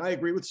down. And I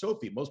agree with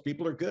Sophie. Most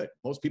people are good.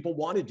 Most people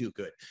want to do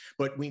good.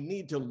 But we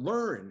need to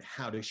learn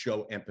how to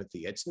show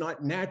empathy. It's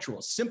not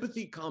natural.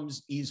 Sympathy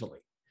comes easily.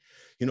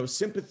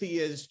 Sympathy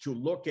is to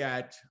look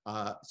at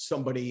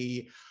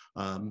somebody.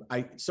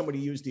 Somebody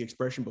used the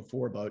expression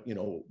before about,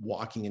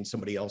 walking in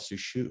somebody else's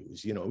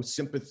shoes.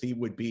 Sympathy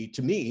would be,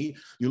 to me,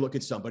 you look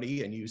at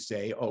somebody and you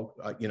say,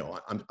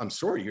 I'm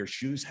sorry, your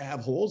shoes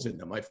have holes in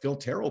them. I feel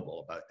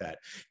terrible about that.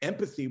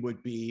 Empathy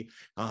would be,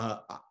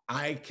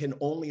 I can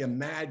only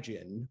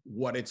imagine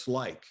what it's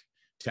like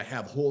to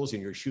have holes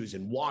in your shoes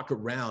and walk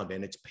around,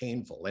 and it's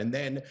painful. And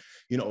then,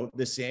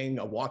 the saying,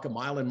 I walk a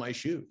mile in my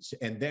shoes.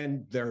 And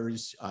then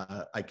there's,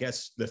 I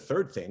guess, the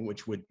third thing,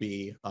 which would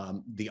be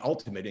the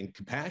ultimate in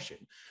compassion,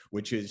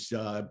 which is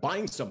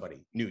buying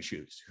somebody new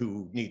shoes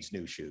who needs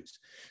new shoes.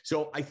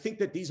 So I think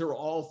that these are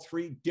all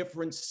three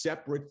different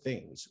separate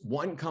things.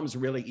 One comes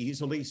really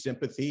easily,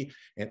 sympathy,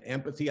 and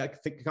empathy, I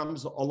think,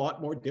 comes a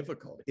lot more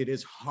difficult. It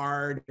is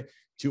hard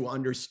to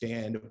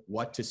understand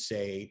what to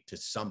say to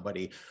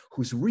somebody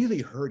who's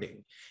really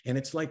hurting. And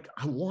it's like,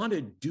 I want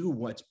to do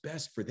what's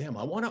best for them.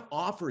 I want to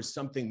offer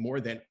something more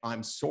than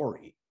I'm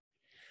sorry.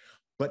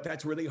 But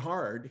that's really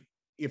hard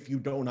if you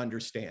don't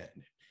understand.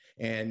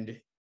 And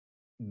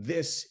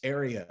this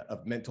area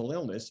of mental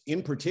illness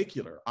in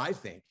particular, I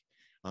think,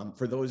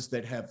 for those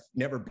that have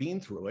never been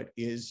through it,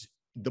 is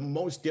the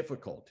most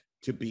difficult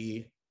to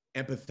be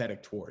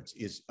empathetic towards,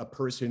 is a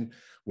person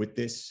with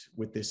this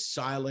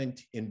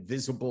silent,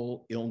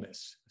 invisible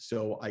illness.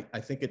 So I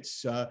think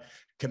it's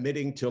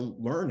committing to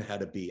learn how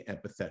to be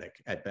empathetic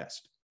at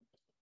best.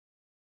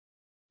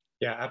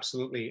 Yeah,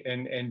 absolutely.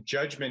 And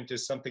judgment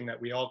is something that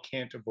we all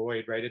can't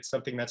avoid, right? It's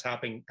something that's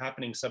happening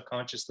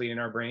subconsciously in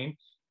our brain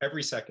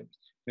every second.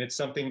 And it's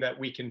something that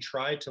we can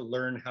try to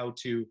learn how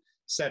to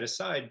set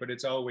aside, but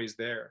it's always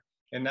there.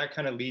 And that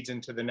kind of leads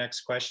into the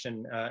next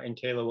question. And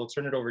Kayla, we'll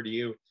turn it over to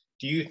you.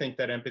 Do you think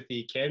that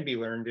empathy can be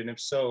learned? And if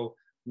so,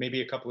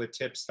 maybe a couple of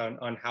tips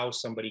on how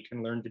somebody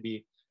can learn to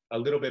be a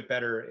little bit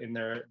better in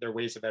their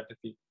ways of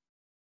empathy.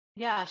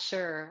 Yeah,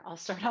 sure. I'll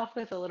start off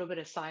with a little bit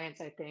of science,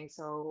 I think.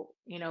 So,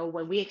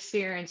 when we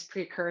experience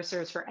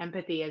precursors for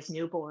empathy as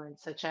newborns,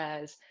 such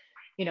as,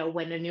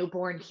 when a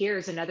newborn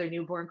hears another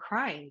newborn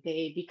crying,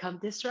 they become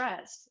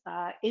distressed.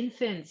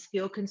 Infants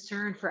feel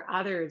concern for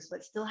others,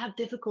 but still have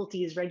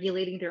difficulties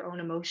regulating their own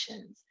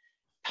emotions.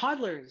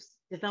 Toddlers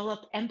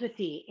develop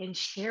empathy in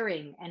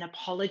sharing and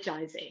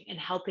apologizing and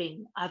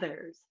helping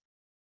others.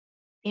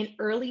 In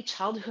early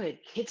childhood,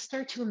 kids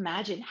start to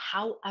imagine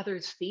how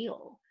others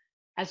feel.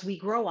 As we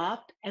grow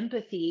up,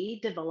 empathy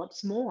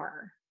develops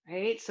more,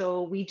 right?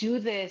 So we do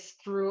this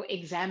through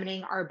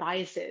examining our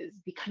biases,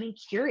 becoming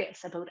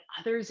curious about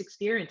others'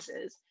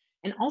 experiences,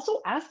 and also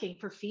asking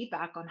for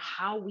feedback on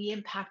how we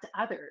impact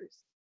others.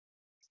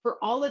 For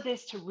all of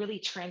this to really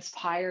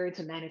transpire,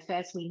 to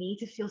manifest, we need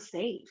to feel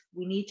safe.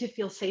 We need to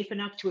feel safe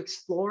enough to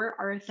explore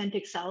our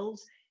authentic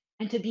selves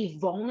and to be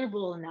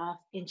vulnerable enough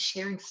in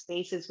sharing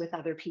spaces with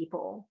other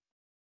people.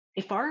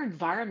 If our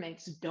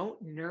environments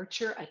don't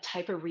nurture a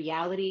type of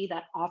reality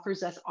that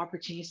offers us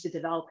opportunities to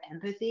develop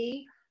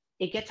empathy,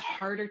 it gets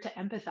harder to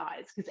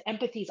empathize, because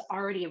empathy is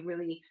already a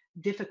really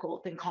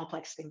difficult and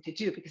complex thing to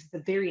do, because it's a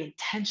very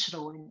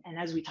intentional, and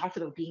as we talked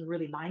about, being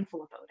really mindful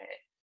about it.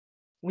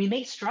 We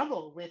may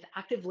struggle with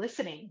active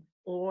listening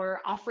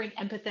or offering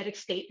empathetic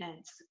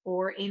statements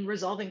or in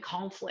resolving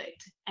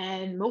conflict.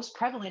 And most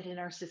prevalent in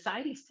our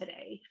societies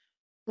today,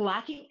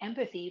 lacking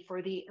empathy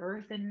for the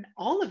earth and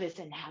all of its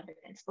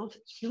inhabitants, both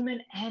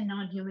human and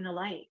non-human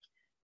alike.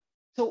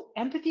 So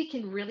empathy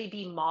can really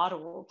be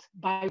modeled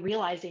by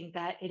realizing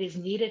that it is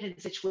needed in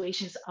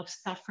situations of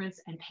sufferance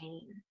and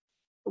pain.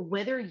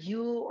 Whether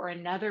you or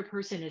another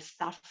person is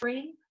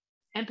suffering,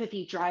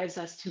 empathy drives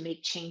us to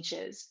make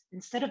changes.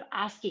 Instead of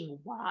asking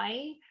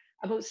why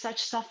about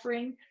such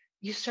suffering,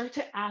 you start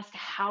to ask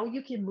how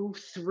you can move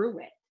through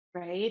it,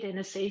 right, in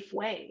a safe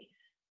way.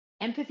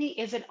 Empathy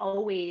isn't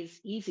always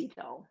easy,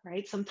 though,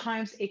 right?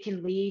 Sometimes it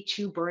can lead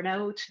to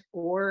burnout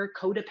or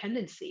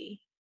codependency.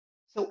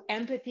 So,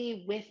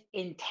 empathy with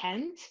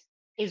intent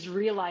is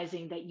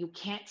realizing that you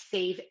can't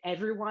save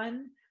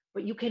everyone,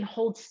 but you can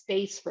hold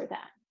space for them.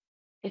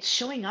 It's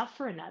showing up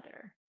for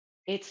another.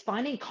 It's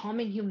finding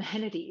common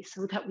humanity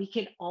so that we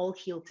can all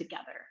heal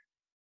together.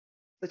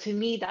 So, to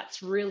me,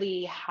 that's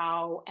really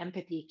how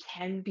empathy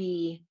can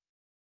be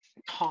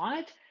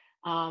taught,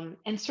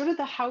 and sort of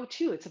the how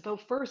to. It's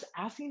about first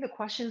asking the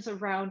questions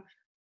around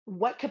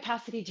what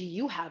capacity do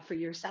you have for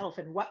yourself,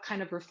 and what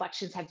kind of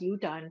reflections have you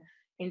done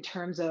in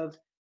terms of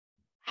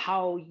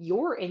how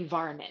your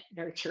environment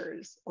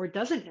nurtures or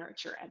doesn't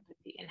nurture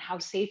empathy, and how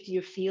safe do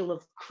you feel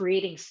of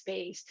creating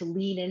space to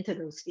lean into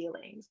those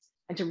feelings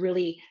and to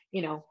really,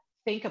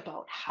 think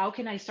about how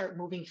can I start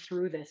moving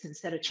through this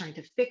instead of trying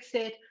to fix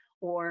it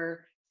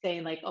or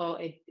saying like, oh,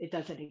 it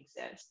doesn't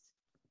exist.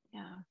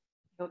 Yeah.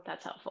 I hope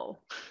that's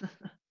helpful.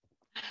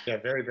 Yeah,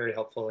 very, very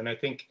helpful. And I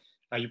think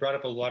you brought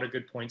up a lot of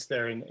good points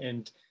there.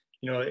 And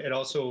it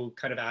also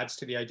kind of adds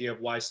to the idea of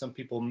why some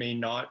people may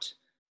not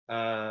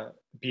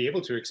be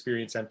able to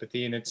experience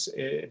empathy. And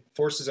it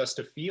forces us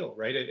to feel,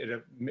 right?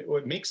 It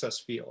makes us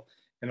feel.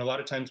 And a lot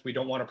of times we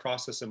don't want to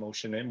process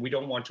emotion, and we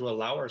don't want to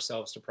allow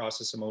ourselves to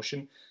process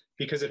emotion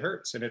because it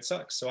hurts and it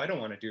sucks. So I don't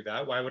want to do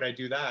that. Why would I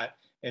do that?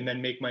 And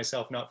then make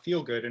myself not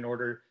feel good in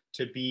order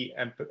to be,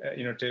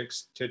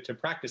 to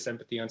practice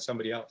empathy on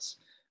somebody else.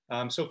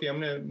 Sophie,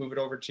 I'm going to move it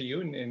over to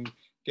you and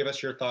give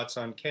us your thoughts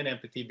on, can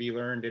empathy be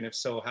learned, and if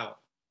so, how?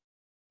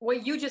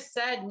 What you just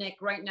said, Nick,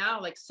 right now,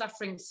 like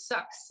suffering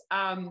sucks.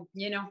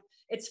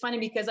 It's funny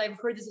because I've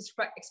heard this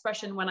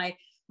expression when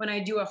I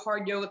do a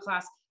hard yoga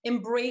class,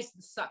 embrace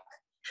the suck.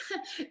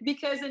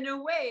 Because in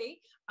a way,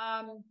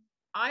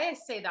 I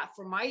say that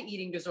for my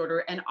eating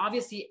disorder, and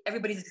obviously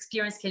everybody's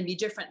experience can be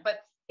different,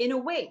 but in a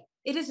way,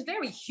 it is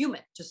very human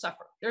to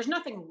suffer. There's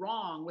nothing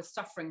wrong with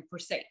suffering per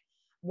se.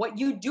 What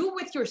you do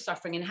with your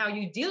suffering and how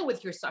you deal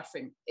with your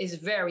suffering is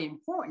very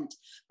important.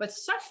 But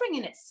suffering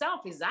in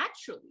itself is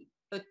actually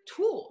a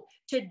tool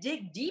to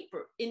dig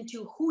deeper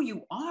into who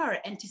you are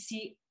and to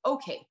see,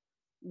 okay,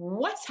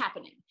 what's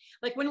happening?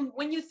 Like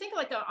when you think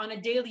like on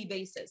a daily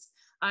basis,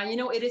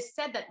 it is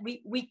said that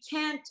we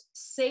can't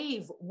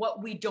save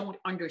what we don't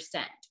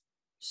understand.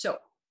 So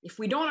if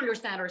we don't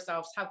understand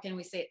ourselves, how can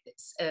we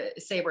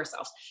save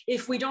ourselves?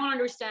 If we don't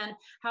understand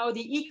how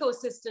the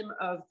ecosystem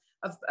of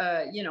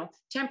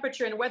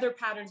temperature and weather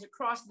patterns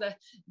across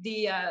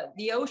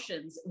the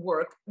oceans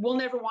work, we'll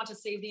never want to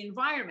save the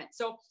environment.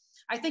 So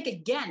I think,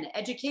 again,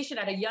 education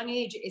at a young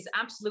age is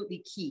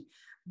absolutely key.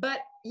 But,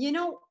 you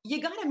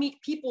got to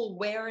meet people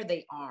where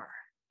they are.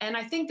 And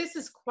I think this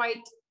is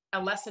quite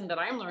a lesson that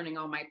I'm learning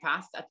on my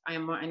path.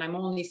 I'm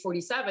only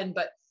 47,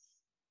 but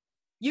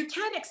you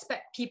can't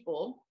expect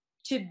people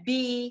to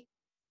be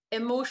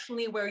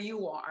emotionally where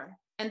you are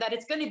and that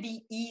it's going to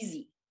be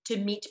easy to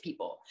meet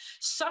people.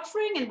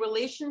 Suffering and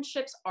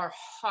relationships are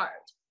hard,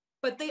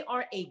 but they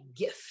are a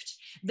gift.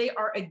 They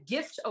are a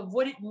gift of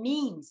what it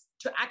means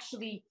to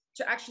actually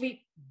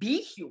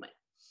be human.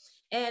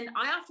 And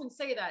I often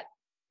say that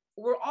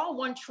we're all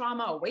one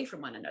trauma away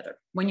from one another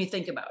when you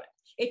think about it.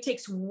 It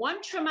takes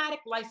one traumatic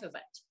life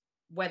event,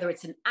 whether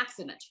it's an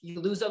accident, you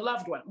lose a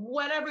loved one,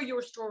 whatever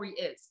your story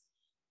is.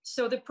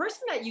 So the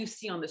person that you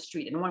see on the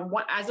street, and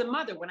as a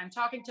mother, when I'm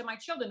talking to my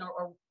children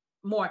or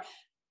more,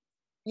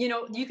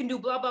 you can do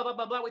blah, blah, blah,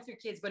 blah, blah with your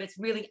kids, but it's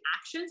really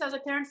actions as a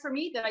parent for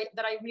me that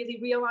I really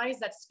realize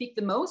that speak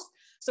the most.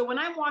 So when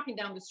I'm walking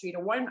down the street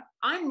or when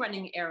I'm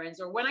running errands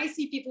or when I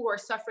see people who are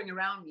suffering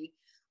around me,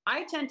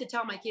 I tend to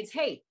tell my kids,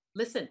 hey,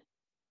 listen,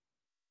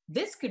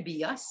 this could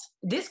be us.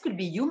 This could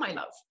be you, my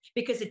love,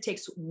 because it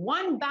takes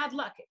one bad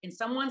luck in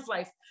someone's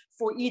life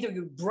for either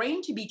your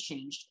brain to be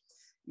changed,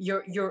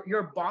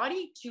 your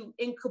body to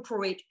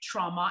incorporate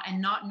trauma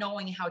and not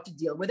knowing how to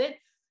deal with it.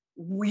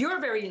 You're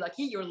very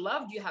lucky. You're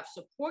loved. You have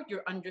support.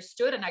 You're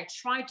understood. And I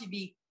try to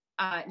be,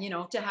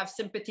 to have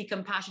sympathy,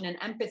 compassion, and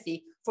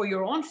empathy for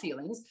your own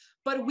feelings.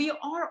 But we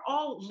are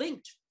all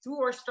linked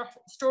through our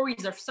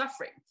stories of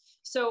suffering.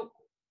 So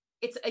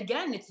it's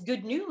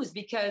good news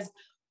because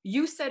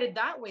you said it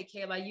that way,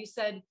 Kayla. You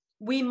said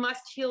we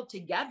must heal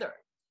together.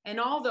 And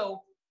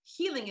although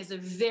healing is a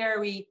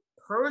very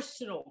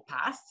personal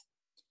path,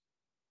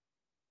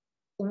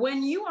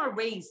 when you are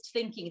raised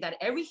thinking that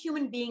every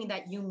human being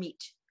that you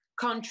meet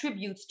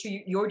contributes to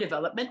your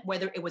development,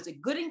 whether it was a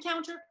good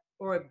encounter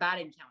or a bad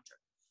encounter,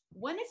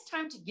 when it's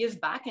time to give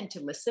back and to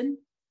listen,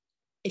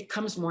 it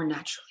comes more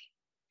naturally.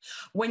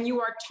 When you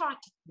are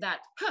taught that,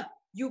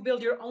 you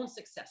build your own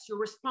success, you're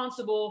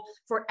responsible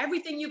for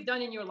everything you've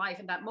done in your life,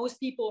 and that most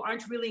people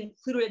aren't really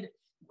included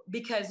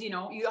because,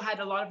 you had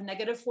a lot of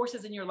negative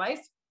forces in your life,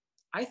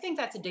 I think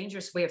that's a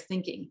dangerous way of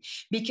thinking,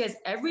 because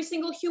every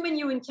single human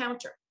you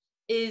encounter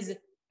is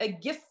a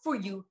gift for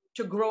you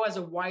to grow as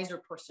a wiser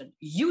person.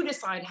 You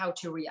decide how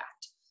to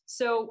react.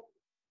 So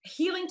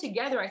healing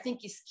together, I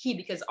think, is key,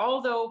 because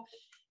although,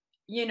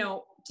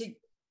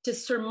 to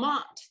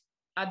surmount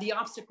the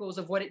obstacles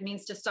of what it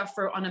means to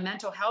suffer on a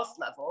mental health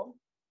level,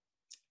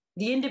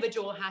 the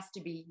individual has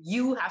to be,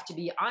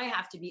 I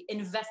have to be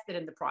invested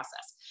in the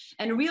process.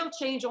 And real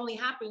change only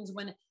happens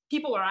when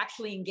people are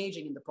actually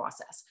engaging in the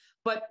process.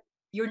 But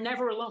you're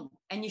never alone,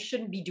 and you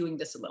shouldn't be doing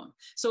this alone.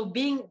 So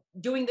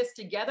doing this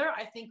together,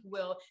 I think,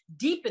 will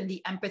deepen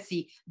the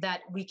empathy that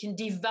we can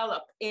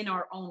develop in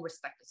our own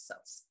respective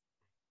selves.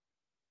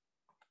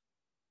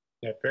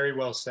 Yeah, very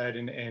well said.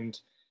 And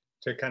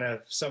to kind of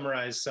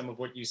summarize some of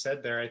what you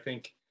said there, I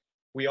think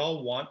we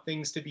all want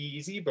things to be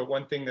easy, but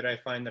one thing that I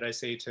find that I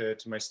say to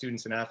my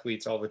students and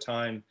athletes all the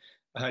time,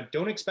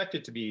 don't expect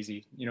it to be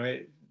easy.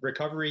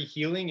 Recovery,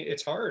 healing,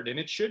 it's hard, and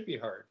it should be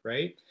hard,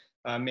 right?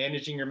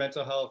 Managing your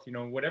mental health,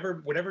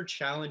 whatever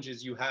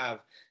challenges you have.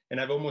 And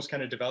I've almost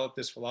kind of developed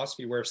this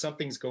philosophy where if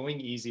something's going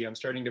easy, I'm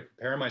starting to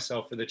prepare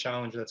myself for the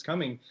challenge that's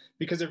coming,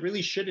 because it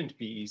really shouldn't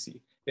be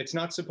easy. It's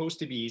not supposed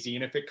to be easy.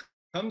 And if it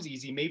comes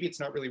easy, maybe it's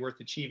not really worth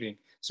achieving.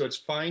 So it's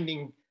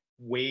finding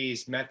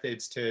ways,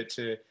 methods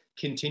to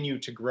continue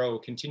to grow,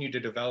 continue to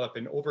develop,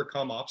 and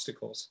overcome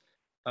obstacles.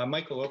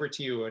 Michael, over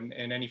to you, and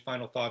any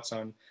final thoughts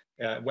on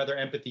whether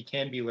empathy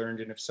can be learned,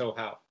 and if so,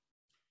 how?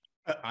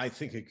 I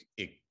think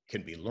it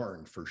can be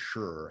learned for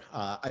sure.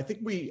 I think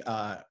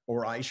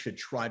I should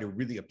try to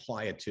really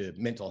apply it to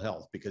mental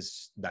health,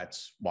 because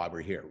that's why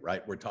we're here,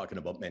 right? We're talking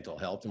about mental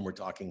health, and we're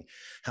talking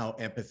how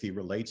empathy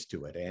relates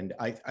to it. And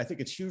I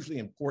think it's hugely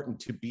important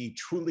to be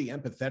truly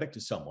empathetic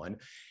to someone.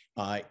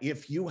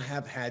 If you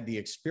have had the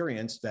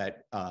experience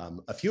that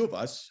a few of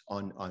us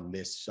on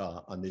this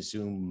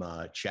Zoom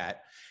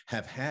chat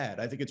have had,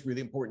 I think it's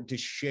really important to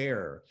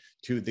share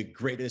to the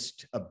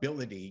greatest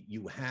ability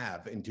you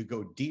have, and to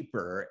go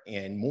deeper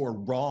and more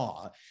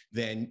raw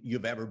than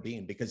you've ever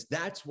been, because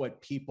that's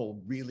what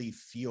people really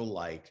feel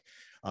like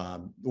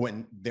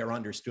when they're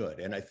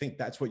understood. And I think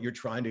that's what you're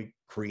trying to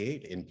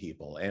create in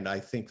people. And I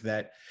think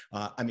that,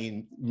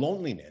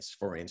 loneliness,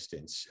 for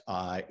instance,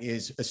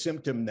 is a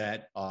symptom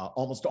that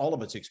almost all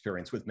of us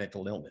experience with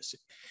mental illness.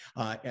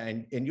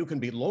 And you can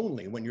be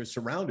lonely when you're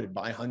surrounded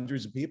by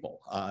hundreds of people.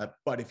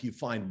 But if you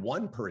find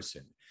one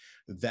person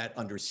that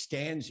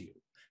understands you,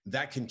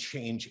 that can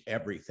change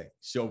everything.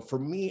 So for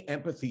me,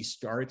 empathy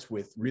starts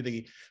with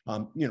really,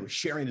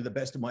 sharing to the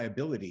best of my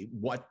ability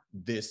what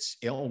this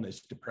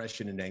illness,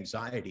 depression and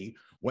anxiety,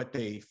 what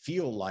they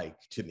feel like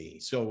to me.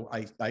 So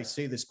I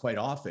say this quite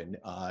often,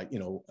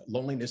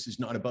 loneliness is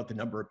not about the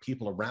number of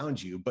people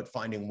around you, but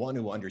finding one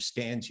who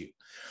understands you.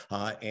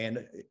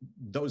 And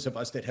those of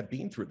us that have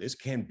been through this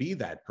can be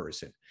that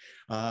person.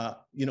 I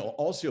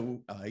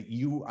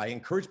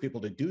encourage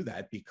people to do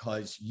that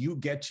because you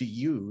get to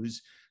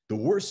use the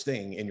worst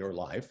thing in your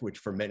life, which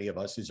for many of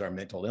us is our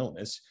mental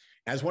illness,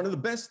 as one of the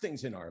best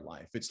things in our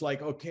life. It's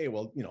like, okay,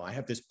 well, I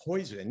have this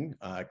poison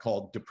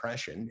called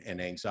depression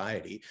and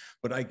anxiety,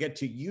 but I get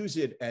to use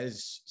it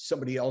as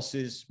somebody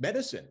else's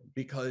medicine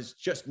because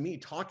just me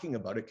talking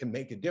about it can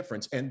make a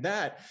difference. And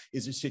that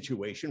is a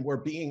situation where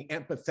being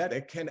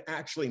empathetic can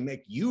actually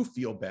make you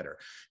feel better.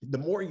 The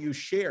more you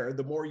share,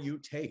 the more you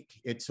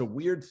take. It's a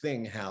weird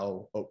thing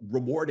how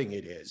rewarding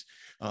it is,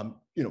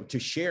 to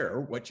share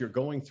what you're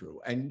going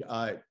through. And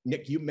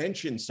Nick, you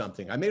mentioned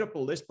something. I made up a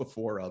list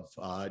before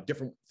of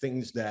different things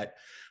that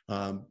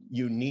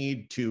you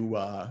need to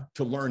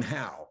learn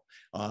how,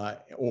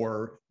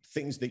 or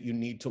things that you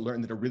need to learn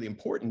that are really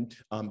important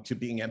to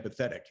being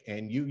empathetic.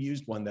 And you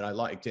used one that I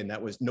liked, and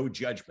that was no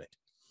judgment.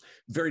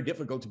 Very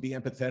difficult to be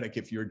empathetic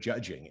if you're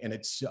judging. And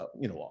it's,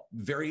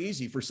 very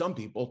easy for some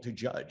people to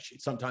judge.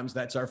 Sometimes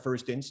that's our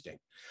first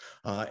instinct.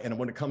 And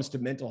when it comes to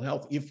mental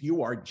health, if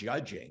you are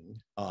judging,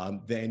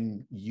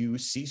 then you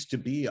cease to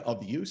be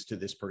of use to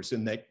this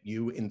person that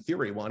you, in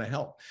theory, want to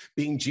help.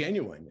 Being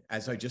genuine,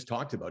 as I just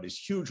talked about, is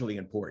hugely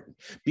important.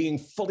 Being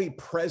fully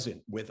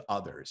present with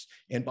others.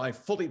 And by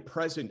fully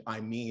present,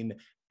 I mean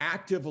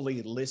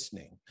actively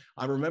listening.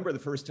 I remember the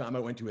first time I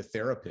went to a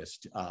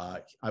therapist,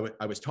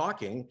 I was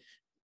talking,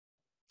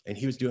 and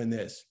he was doing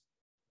this.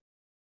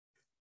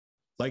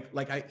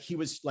 He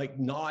was like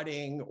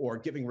nodding or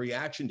giving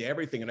reaction to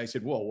everything. And I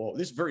said, whoa,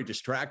 this is very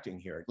distracting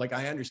here. Like,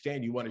 I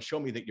understand you want to show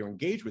me that you're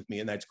engaged with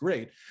me, and that's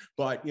great,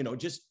 but,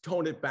 just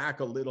tone it back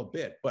a little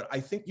bit. But I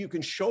think you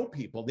can show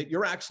people that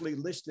you're actually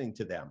listening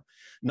to them,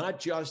 not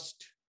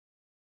just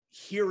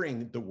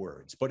hearing the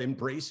words, but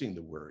embracing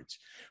the words.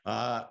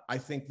 I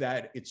think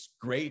that it's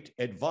great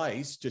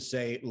advice to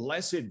say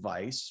less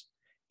advice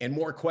and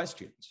more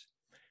questions.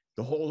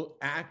 The whole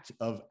act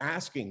of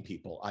asking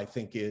people, I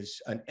think,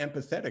 is an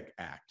empathetic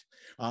act.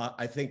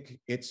 I think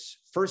it's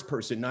first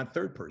person, not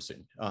third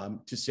person.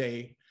 To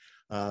say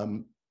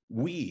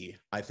we,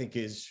 I think,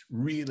 is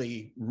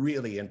really,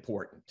 really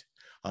important.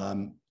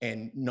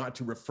 And not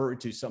to refer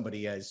to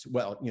somebody as,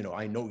 well,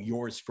 I know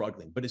you're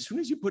struggling. But as soon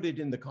as you put it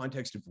in the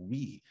context of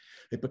we,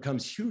 it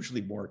becomes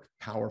hugely more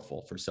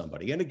powerful for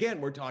somebody. And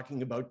again, we're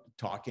talking about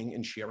talking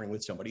and sharing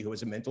with somebody who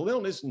has a mental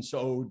illness, and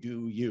so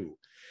do you.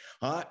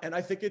 And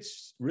I think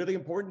it's really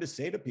important to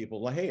say to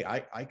people, well, hey,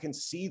 I can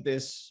see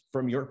this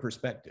from your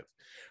perspective,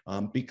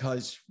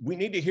 because we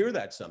need to hear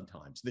that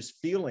sometimes, this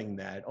feeling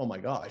that, oh my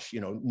gosh,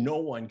 no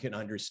one can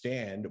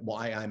understand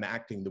why I'm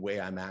acting the way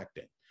I'm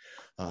acting.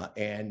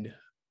 And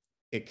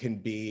it can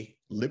be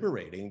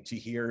liberating to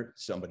hear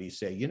somebody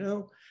say,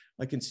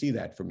 I can see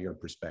that from your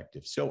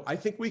perspective. So I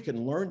think we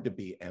can learn to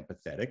be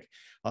empathetic.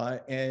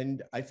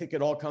 And I think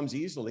it all comes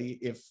easily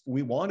if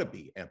we want to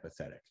be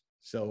empathetic.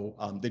 So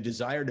the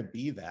desire to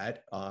be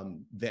that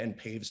then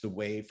paves the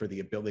way for the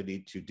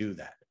ability to do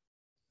that.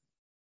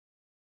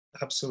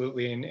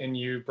 Absolutely. And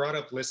you brought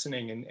up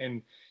listening,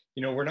 and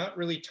we're not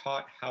really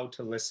taught how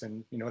to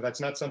listen. That's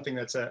not something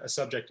that's a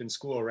subject in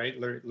school, right?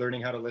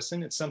 Learning how to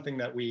listen. It's something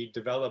that we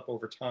develop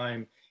over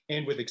time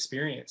and with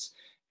experience.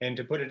 And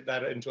to put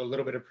that into a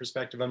little bit of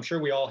perspective, I'm sure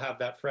we all have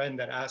that friend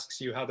that asks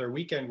you how their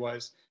weekend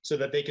was so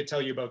that they could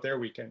tell you about their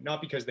weekend,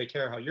 not because they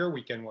care how your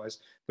weekend was,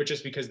 but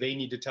just because they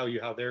need to tell you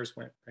how theirs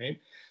went, right?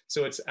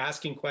 So it's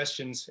asking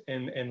questions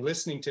and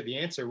listening to the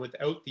answer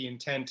without the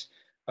intent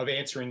of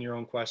answering your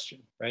own question,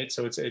 right?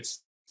 So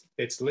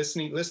it's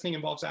listening. Listening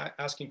involves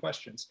asking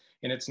questions,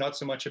 and it's not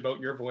so much about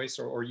your voice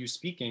or you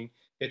speaking.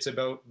 It's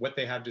about what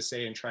they have to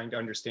say and trying to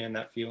understand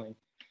that feeling.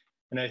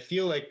 And I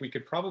feel like we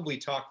could probably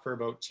talk for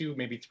about 2,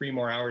 maybe 3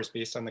 more hours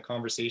based on the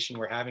conversation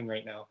we're having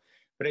right now.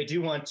 But I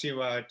do want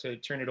to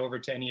turn it over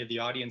to any of the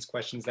audience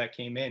questions that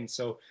came in.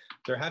 So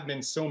there have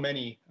been so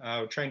many,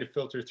 trying to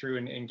filter through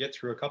and get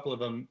through a couple of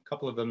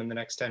them in the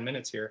next 10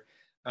 minutes here.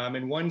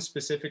 And one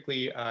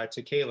specifically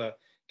to Kayla.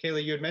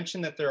 Kayla, you had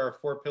mentioned that there are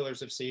 4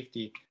 pillars of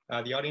safety.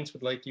 The audience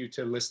would like you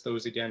to list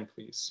those again,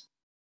 please.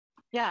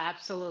 Yeah,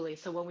 absolutely.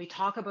 So when we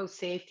talk about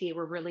safety,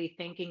 we're really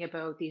thinking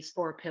about these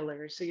 4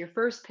 pillars. So your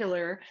first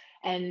pillar,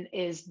 and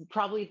is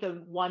probably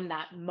the one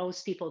that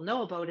most people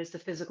know about, is the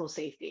physical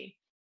safety.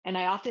 And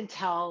I often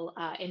tell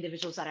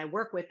individuals that I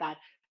work with that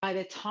by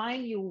the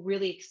time you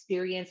really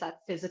experience that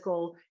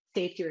physical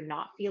safety or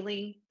not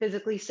feeling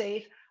physically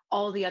safe,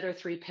 all the other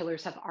 3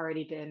 pillars have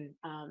already been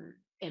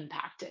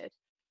impacted.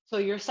 So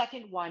your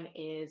second one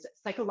is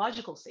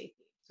psychological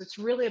safety. So it's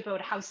really about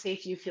how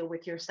safe you feel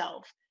with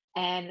yourself.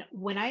 And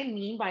when I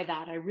mean by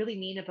that, I really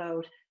mean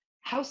about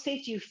how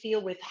safe do you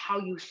feel with how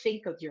you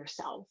think of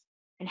yourself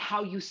and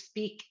how you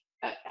speak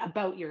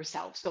about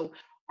yourself. So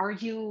Are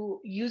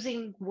you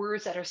using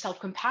words that are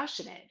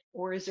self-compassionate,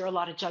 or is there a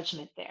lot of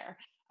judgment there?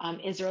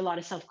 Is there a lot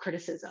of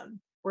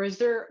self-criticism? Or is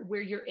there where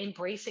you're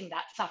embracing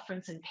that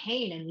sufferance and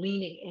pain and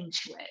leaning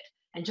into it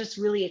and just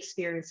really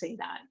experiencing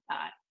that?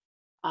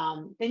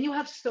 Then you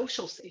have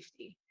social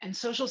safety. And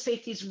social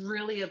safety is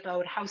really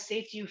about how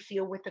safe you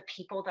feel with the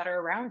people that are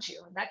around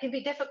you. And that can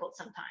be difficult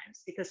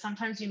sometimes, because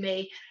sometimes you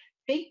may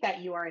think that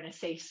you are in a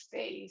safe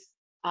space.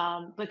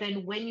 But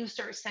then when you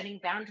start setting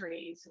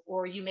boundaries,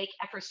 or you make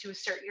efforts to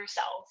assert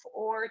yourself,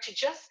 or to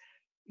just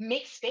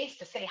make space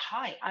to say,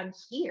 hi, I'm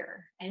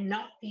here, and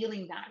not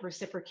feeling that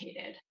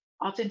reciprocated,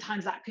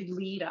 oftentimes that could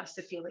lead us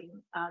to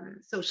feeling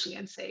socially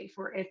unsafe,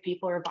 or if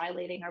people are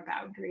violating our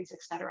boundaries,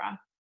 etc.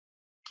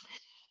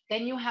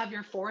 Then you have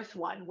your fourth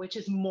one, which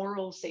is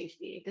moral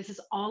safety. This is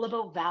all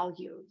about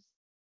values.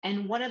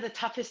 And one of the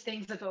toughest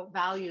things about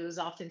values,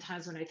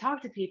 oftentimes when I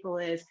talk to people,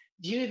 is,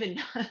 do you even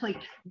like,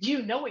 do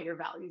you know what your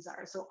values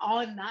are? So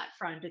on that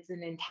front, it's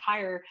an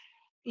entire,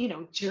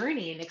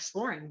 journey in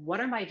exploring what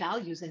are my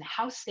values and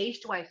how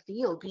safe do I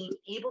feel being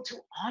able to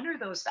honor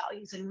those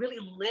values and really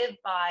live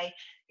by,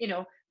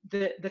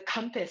 the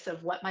compass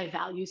of what my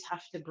values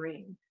have to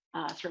bring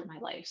throughout my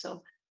life.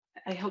 So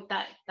I hope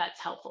that that's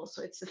helpful.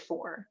 So it's the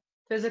four: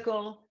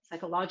 physical,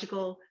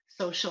 psychological,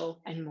 social,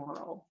 and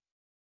moral.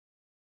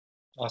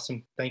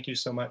 Awesome. Thank you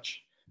so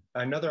much.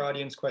 Another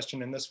audience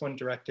question, and this one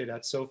directed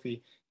at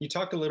Sophie. You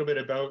talked a little bit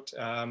about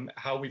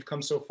how we've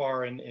come so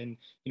far, and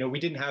we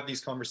didn't have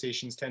these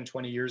conversations 10,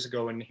 20 years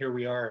ago, and here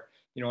we are,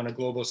 on a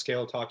global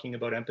scale talking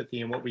about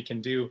empathy and what we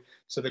can do.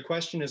 So the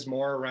question is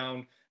more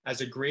around,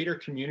 as a greater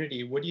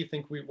community, what do you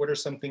think what are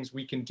some things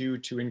we can do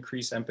to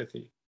increase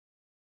empathy?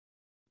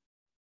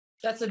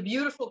 That's a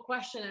beautiful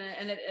question,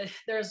 and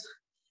there's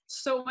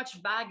so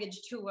much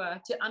baggage to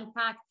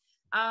unpack.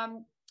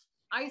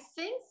 I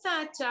think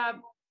that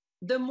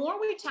the more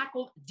we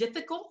tackle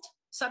difficult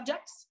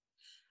subjects,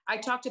 I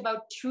talked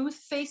about truth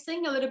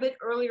facing a little bit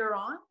earlier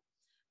on,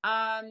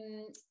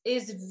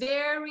 is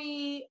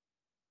very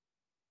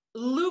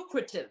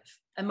lucrative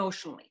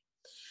emotionally.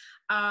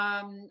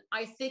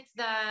 I think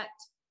that,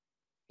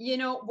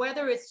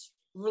 whether it's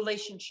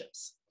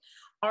relationships,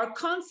 our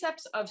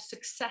concepts of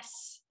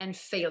success and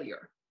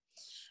failure,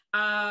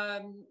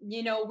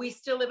 we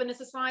still live in a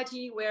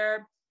society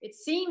where it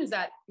seems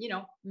that,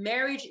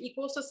 marriage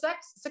equals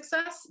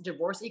success,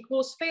 divorce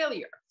equals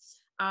failure.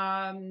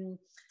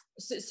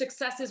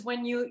 Success is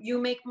when you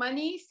make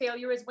money,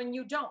 failure is when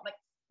you don't. Like,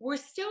 we're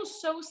still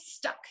so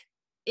stuck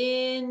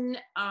in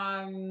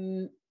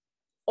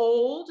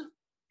old,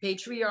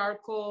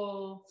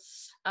 patriarchal,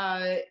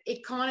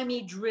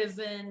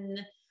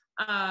 economy-driven,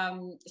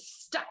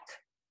 stuck,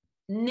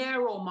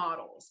 narrow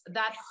models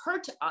that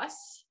hurt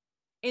us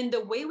in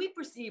the way we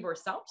perceive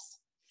ourselves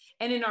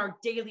and in our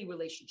daily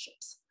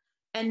relationships.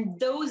 And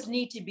those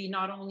need to be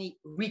not only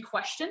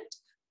re-questioned,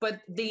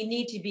 but they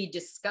need to be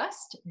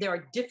discussed. They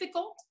are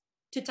difficult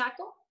to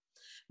tackle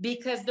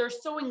because they're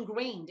so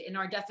ingrained in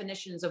our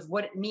definitions of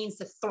what it means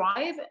to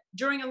thrive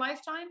during a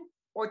lifetime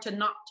or to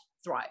not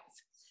thrive.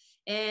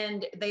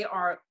 And they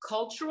are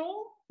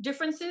cultural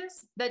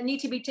differences that need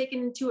to be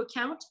taken into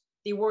account.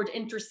 The word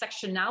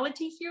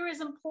intersectionality here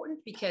is important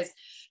because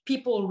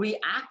people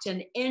react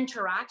and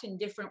interact in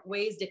different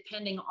ways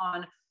depending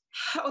on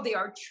how they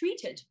are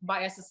treated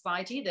by a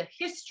society, the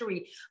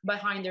history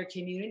behind their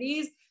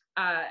communities,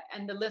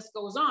 and the list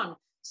goes on.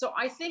 So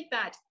I think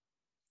that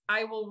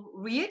I will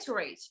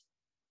reiterate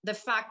the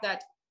fact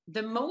that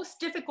the most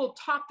difficult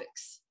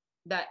topics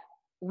that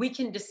we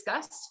can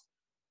discuss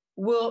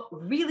will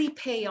really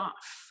pay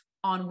off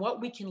on what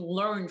we can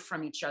learn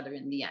from each other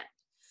in the end.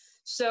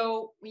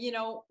 So,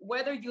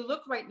 whether you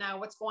look right now,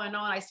 what's going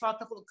on, I saw a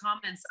couple of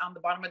comments on the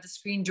bottom of the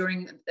screen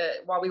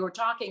while we were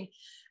talking,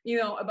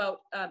 about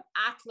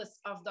Atlas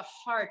of the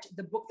Heart,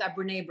 the book that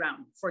Brene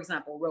Brown, for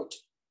example, wrote,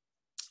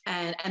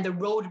 and the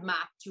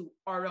roadmap to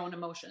our own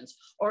emotions,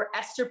 or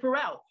Esther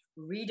Perel,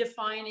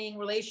 redefining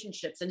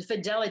relationships and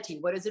fidelity.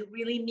 What does it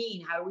really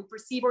mean? How do we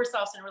perceive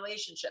ourselves in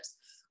relationships?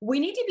 We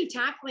need to be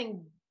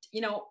tackling,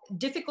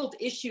 difficult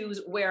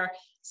issues where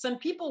some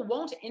people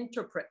won't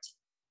interpret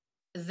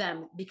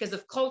them because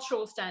of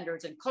cultural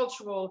standards and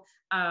cultural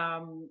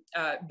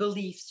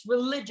beliefs,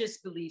 religious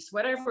beliefs,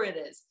 whatever it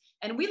is.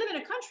 And we live in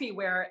a country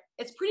where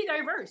it's pretty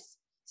diverse.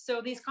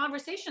 So these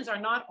conversations are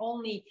not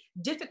only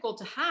difficult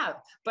to have,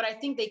 but I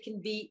think they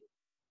can be,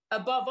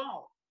 above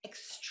all,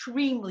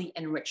 extremely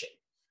enriching.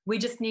 We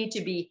just need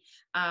to be,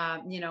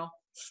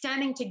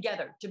 standing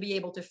together to be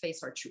able to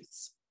face our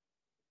truths.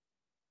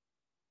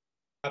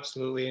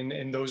 Absolutely.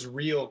 And those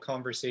real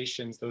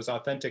conversations, those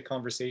authentic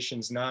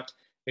conversations, not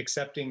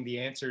accepting the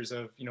answers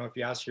of, if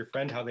you ask your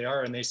friend how they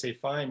are and they say,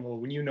 fine, well,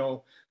 when you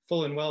know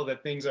full and well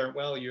that things aren't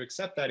well, you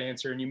accept that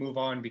answer and you move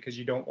on because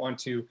you don't want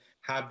to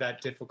have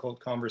that difficult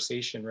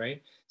conversation,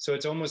 right? So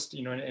it's almost,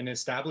 in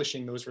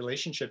establishing those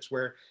relationships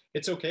where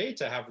it's okay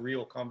to have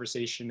real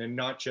conversation and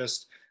not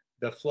just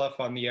the fluff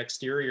on the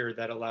exterior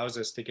that allows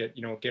us to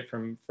get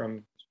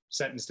from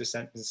sentence to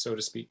sentence, so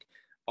to speak.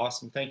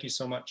 Awesome. Thank you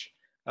so much.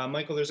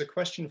 Michael, there's a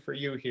question for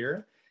you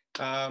here.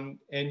 And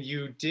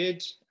you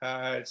did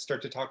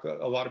start to talk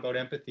a lot about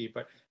empathy,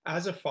 but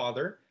as a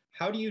father,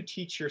 how do you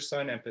teach your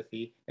son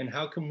empathy, and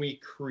how can we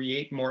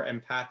create more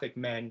empathic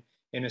men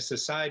in a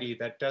society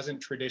that doesn't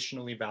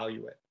traditionally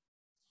value it?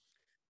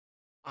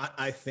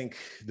 I think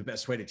the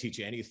best way to teach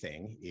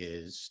anything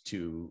is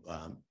to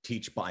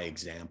teach by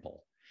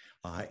example.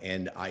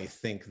 And I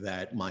think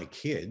that my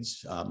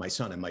kids, my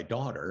son and my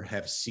daughter,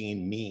 have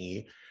seen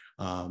me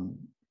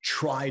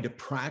try to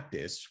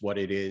practice what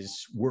it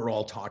is we're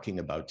all talking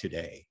about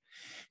today.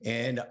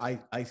 And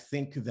I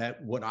think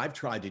that what I've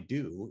tried to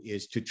do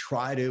is to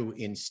try to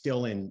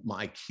instill in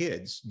my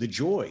kids the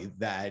joy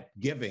that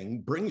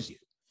giving brings you,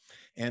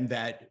 and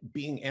that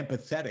being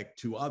empathetic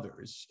to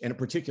others, and in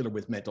particular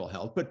with mental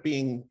health, but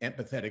being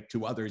empathetic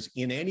to others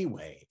in any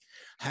way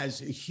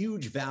has a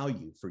huge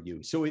value for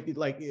you. So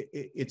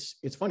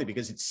it's funny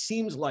because it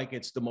seems like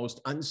it's the most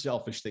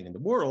unselfish thing in the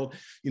world,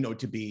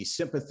 to be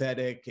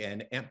sympathetic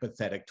and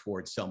empathetic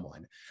towards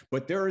someone.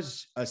 But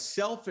there's a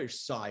selfish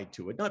side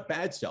to it, not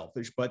bad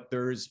selfish, but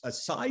there's a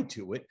side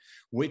to it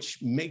which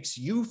makes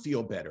you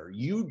feel better.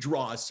 You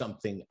draw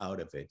something out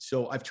of it.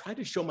 So I've tried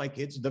to show my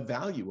kids the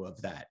value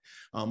of that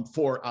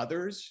for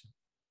others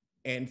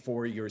and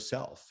for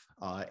yourself.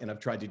 And I've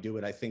tried to do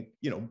it, I think,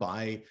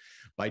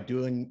 by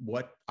doing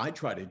what I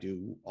try to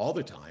do all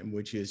the time,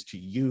 which is to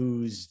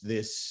use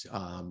this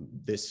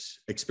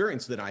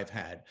experience that I've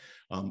had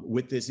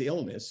with this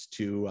illness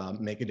to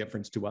make a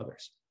difference to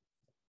others.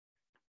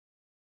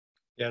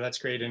 Yeah, that's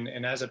great.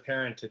 And as a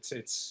parent,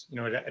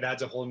 it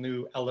adds a whole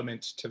new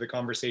element to the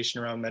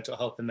conversation around mental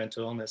health and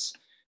mental illness,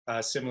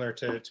 similar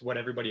to what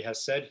everybody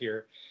has said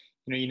here.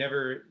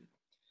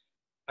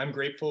 I'm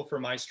grateful for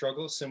my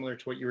struggles, similar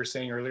to what you were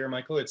saying earlier,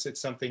 Michael.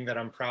 It's something that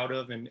I'm proud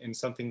of, and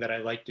something that I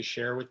like to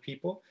share with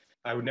people.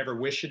 I would never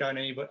wish it on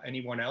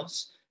anyone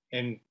else.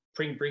 And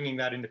bringing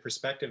that into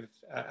perspective,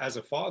 as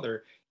a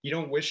father, you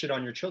don't wish it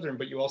on your children,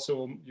 but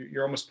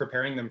you're almost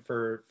preparing them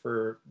for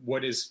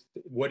what is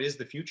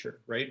the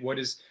future, right? What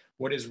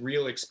is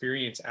real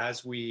experience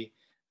as we,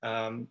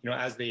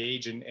 as they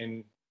age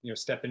and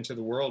step into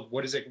the world.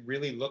 What does it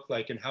really look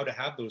like, and how to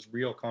have those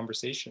real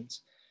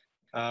conversations?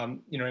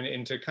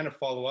 And to kind of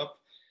follow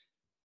up,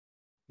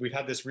 we've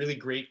had this really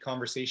great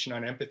conversation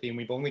on empathy, and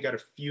we've only got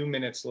a few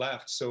minutes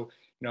left. So,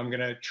 I'm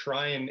going to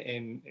try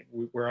and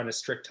we're on a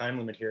strict time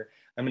limit here.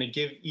 I'm going to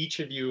give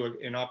each of you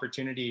an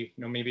opportunity,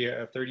 maybe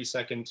a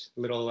 30-second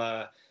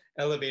little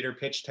elevator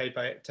pitch type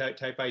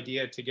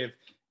idea to give,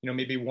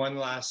 maybe one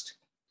last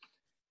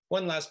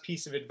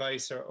piece of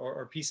advice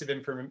or piece of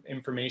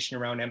information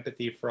around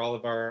empathy for all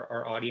of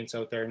our audience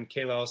out there. And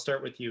Kayla, I'll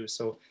start with you.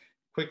 So,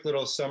 quick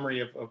little summary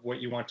of what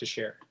you want to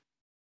share.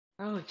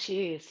 Oh,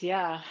 geez.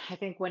 Yeah. I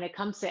think when it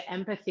comes to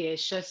empathy,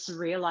 it's just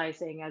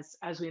realizing,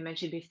 as we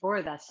mentioned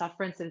before, that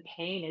sufferance and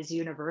pain is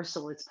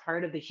universal. It's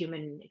part of the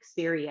human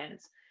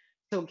experience.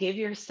 So give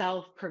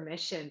yourself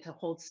permission to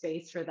hold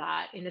space for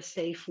that in a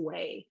safe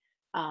way.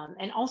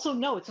 And also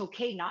know it's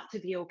okay not to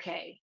be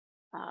okay.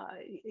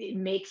 It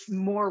makes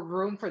more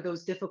room for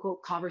those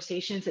difficult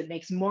conversations. It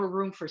makes more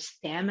room for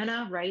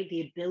stamina, right?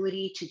 The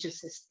ability to just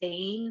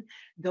sustain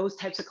those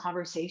types of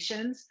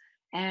conversations.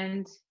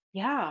 And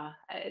yeah,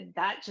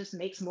 that just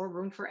makes more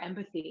room for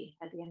empathy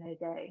at the end of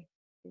the day.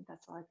 I think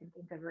that's all I can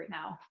think of right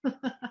now.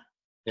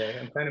 Yeah,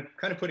 I'm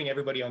kind of putting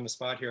everybody on the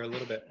spot here a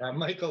little bit.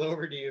 Michael,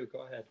 over to you.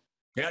 Go ahead.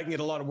 Yeah, I can get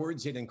a lot of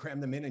words in and cram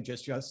them in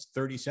just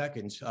 30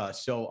 seconds.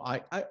 So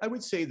I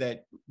would say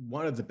that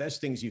one of the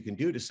best things you can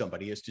do to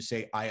somebody is to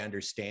say, I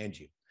understand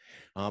you.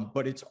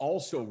 But it's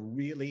also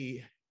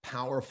really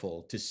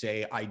powerful to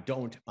say, I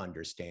don't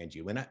understand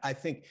you. And I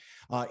think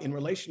in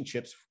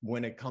relationships,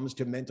 when it comes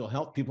to mental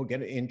health, people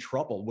get in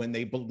trouble when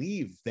they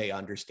believe they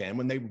understand,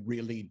 when they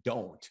really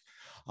don't.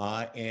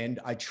 And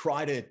I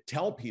try to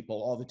tell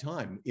people all the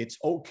time, it's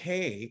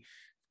okay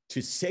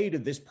to say to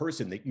this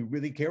person that you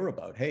really care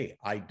about, hey,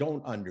 I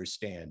don't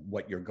understand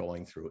what you're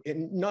going through.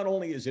 And not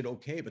only is it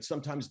okay, but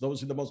sometimes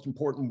those are the most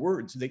important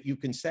words that you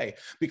can say,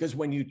 because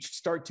when you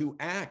start to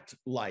act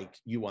like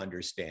you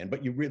understand,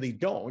 but you really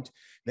don't,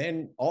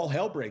 then all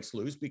hell breaks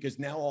loose, because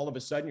now all of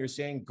a sudden you're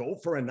saying, go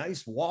for a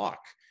nice walk,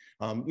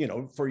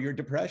 for your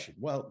depression.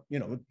 Well,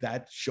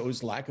 that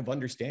shows lack of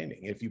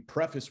understanding. If you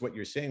preface what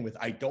you're saying with,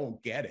 I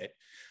don't get it,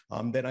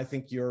 then I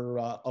think you're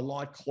a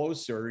lot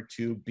closer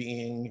to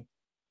being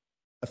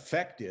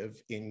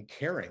effective in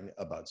caring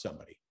about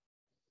somebody.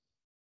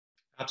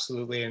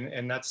 Absolutely.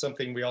 And that's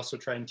something we also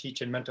try and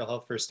teach in mental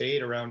health first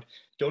aid around.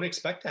 Don't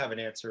expect to have an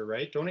answer,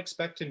 right? Don't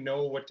expect to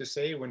know what to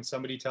say when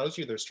somebody tells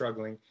you they're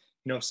struggling.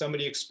 If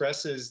somebody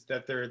expresses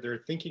that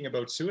they're thinking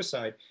about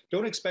suicide,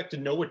 don't expect to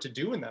know what to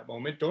do in that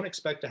moment. Don't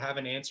expect to have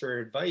an answer or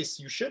advice.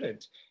 You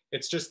shouldn't.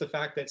 It's just the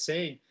fact that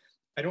saying,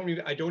 I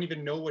don't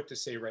even know what to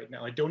say right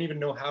now. I don't even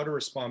know how to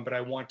respond, but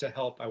I want to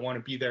help. I want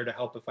to be there to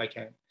help if I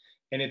can.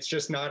 And it's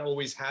just not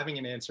always having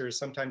an answer is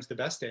sometimes the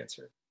best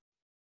answer.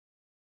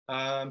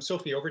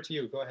 Sophie, over to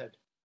you. Go ahead.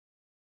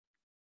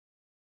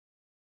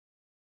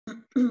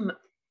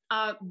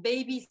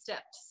 Baby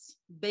steps,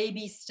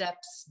 baby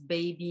steps,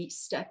 baby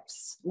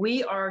steps.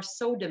 We are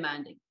so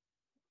demanding.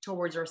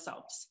 towards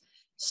ourselves,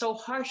 so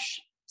harsh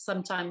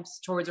sometimes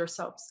towards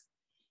ourselves.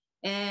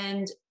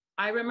 And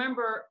I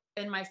remember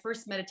in my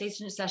first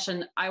meditation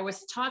session, I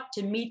was taught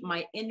to meet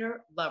my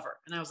inner lover.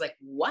 And I was like,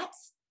 what?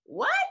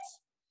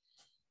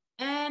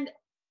 And,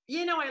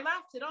 you know, I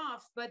laughed it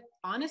off, but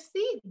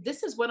honestly,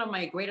 this is one of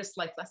my greatest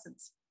life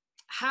lessons.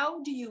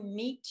 How do you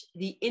meet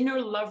the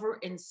inner lover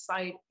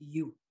inside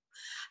you?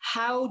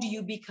 How do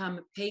you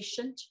become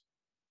patient,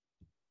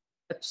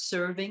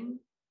 observing,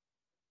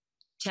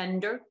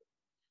 tender?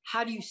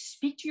 How do you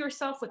speak to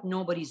yourself when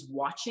nobody's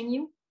watching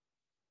you?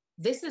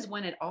 This is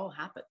when it all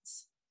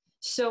happens.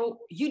 So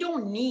you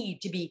don't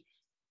need to be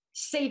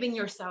saving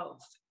yourself,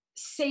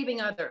 saving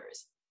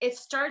others. It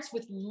starts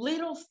with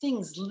little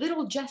things,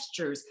 little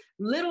gestures,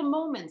 little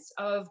moments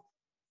of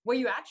where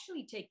you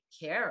actually take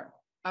care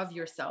of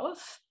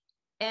yourself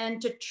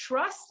and to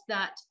trust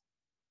that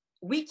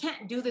we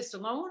can't do this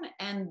alone.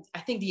 And I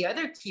think the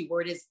other key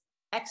word is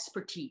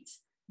expertise.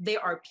 There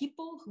are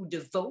people who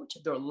devote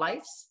their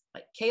lives,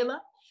 like Kayla,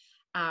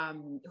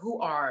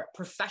 who are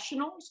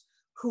professionals,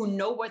 who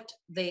know what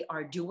they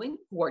are doing,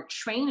 who are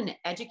trained and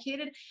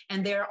educated,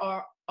 and they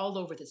are all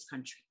over this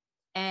country.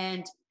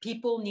 And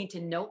people need to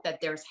note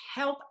that there's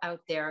help out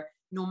there,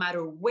 no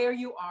matter where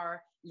you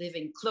are,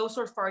 living close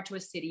or far to a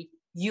city,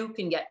 you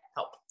can get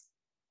help.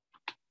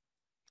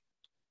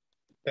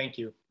 Thank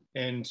you.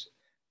 And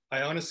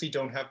I honestly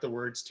don't have the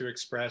words to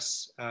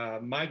express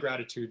my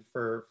gratitude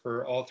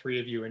for all three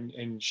of you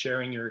and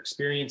sharing your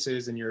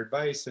experiences and your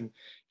advice and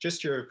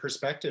just your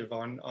perspective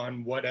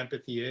on what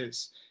empathy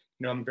is.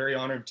 You know, I'm very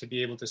honored to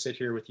be able to sit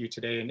here with you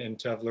today and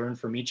to have learned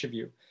from each of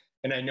you.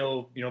 And I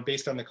know, you know,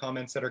 based on the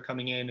comments that are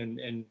coming in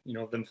and you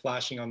know, them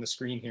flashing on the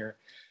screen here,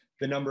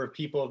 the number of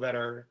people that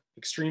are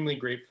extremely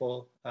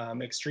grateful,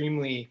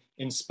 extremely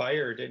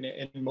inspired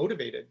and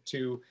motivated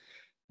to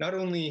not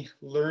only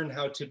learn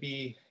how to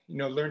be, you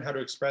know, learn how to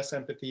express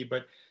empathy,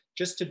 but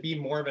just to be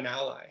more of an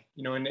ally,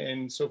 you know,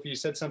 and Sophie, you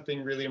said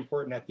something really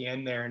important at the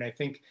end there. And I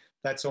think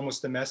that's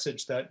almost the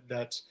message that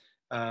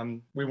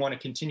we want to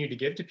continue to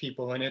give to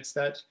people. And it's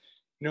that,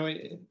 you know,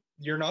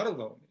 you're not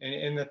alone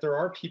and that there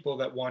are people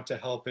that want to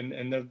help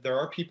and that there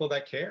are people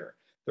that care.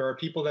 There are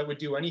people that would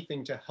do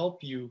anything to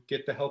help you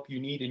get the help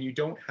you need, and you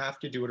don't have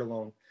to do it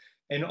alone.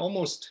 And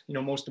almost, you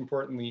know, most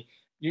importantly,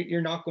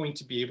 you're not going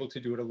to be able to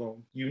do it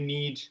alone. You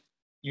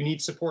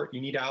need support,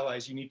 you need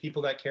allies, you need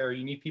people that care,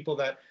 you need people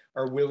that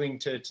are willing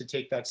to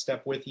take that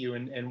step with you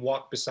and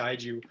walk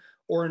beside you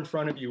or in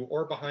front of you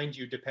or behind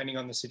you, depending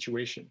on the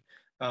situation.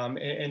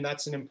 And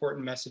that's an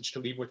important message to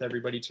leave with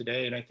everybody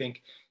today. And I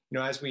think, you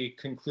know, as we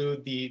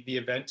conclude the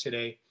event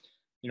today,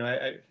 you know,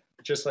 I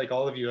just like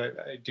all of you,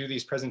 I do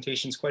these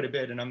presentations quite a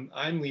bit, and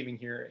I'm leaving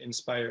here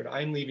inspired.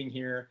 I'm leaving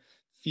here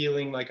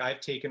feeling like I've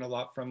taken a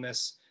lot from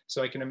this.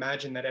 So I can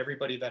imagine that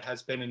everybody that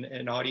has been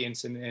an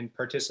audience and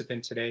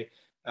participant today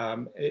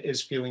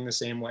is feeling the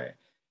same way.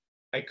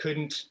 I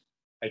can't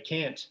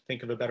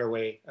think of a better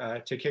way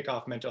to kick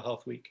off Mental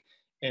Health Week.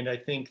 And I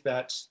think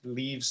that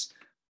leaves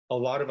a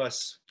lot of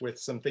us with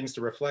some things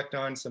to reflect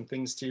on, some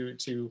things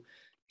to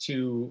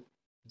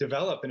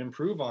develop and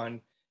improve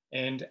on.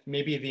 And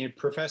maybe the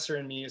professor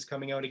in me is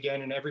coming out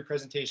again. And every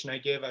presentation I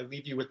give, I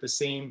leave you with the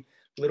same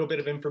little bit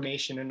of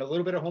information and a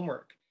little bit of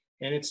homework.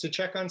 And it's to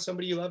check on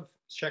somebody you love,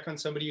 check on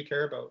somebody you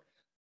care about.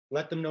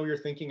 Let them know you're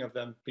thinking of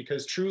them,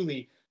 because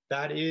truly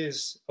that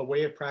is a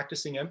way of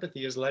practicing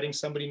empathy, is letting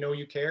somebody know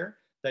you care,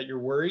 that you're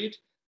worried,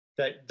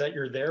 that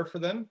you're there for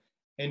them.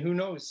 And who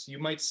knows, you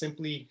might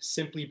simply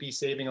be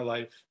saving a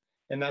life.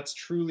 And that's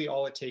truly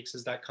all it takes,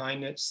 is that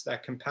kindness,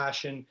 that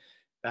compassion,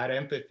 that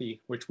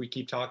empathy, which we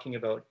keep talking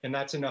about. And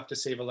that's enough to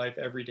save a life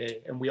every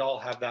day. And we all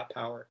have that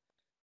power.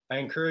 I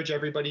encourage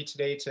everybody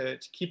today to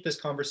keep this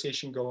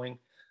conversation going.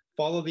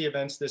 Follow the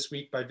events this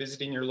week by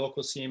visiting your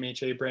local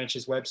CMHA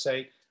branch's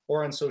website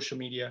or on social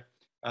media.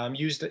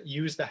 Use the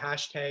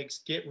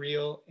hashtags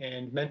 #GetReal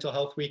and Mental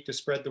Health Week to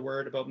spread the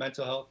word about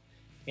mental health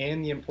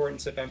and the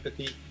importance of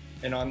empathy.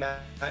 And on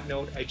that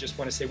note, I just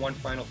want to say one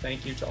final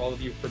thank you to all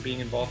of you for being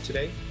involved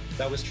today.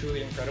 That was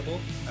truly incredible.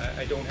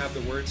 I don't have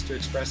the words to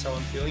express how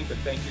I'm feeling, but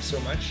thank you so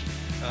much.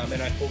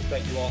 And I hope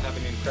that you all have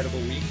an incredible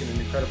week and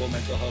an incredible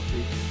Mental Health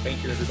Week.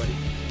 Thank you, everybody.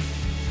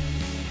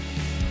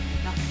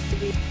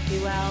 Be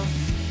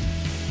well.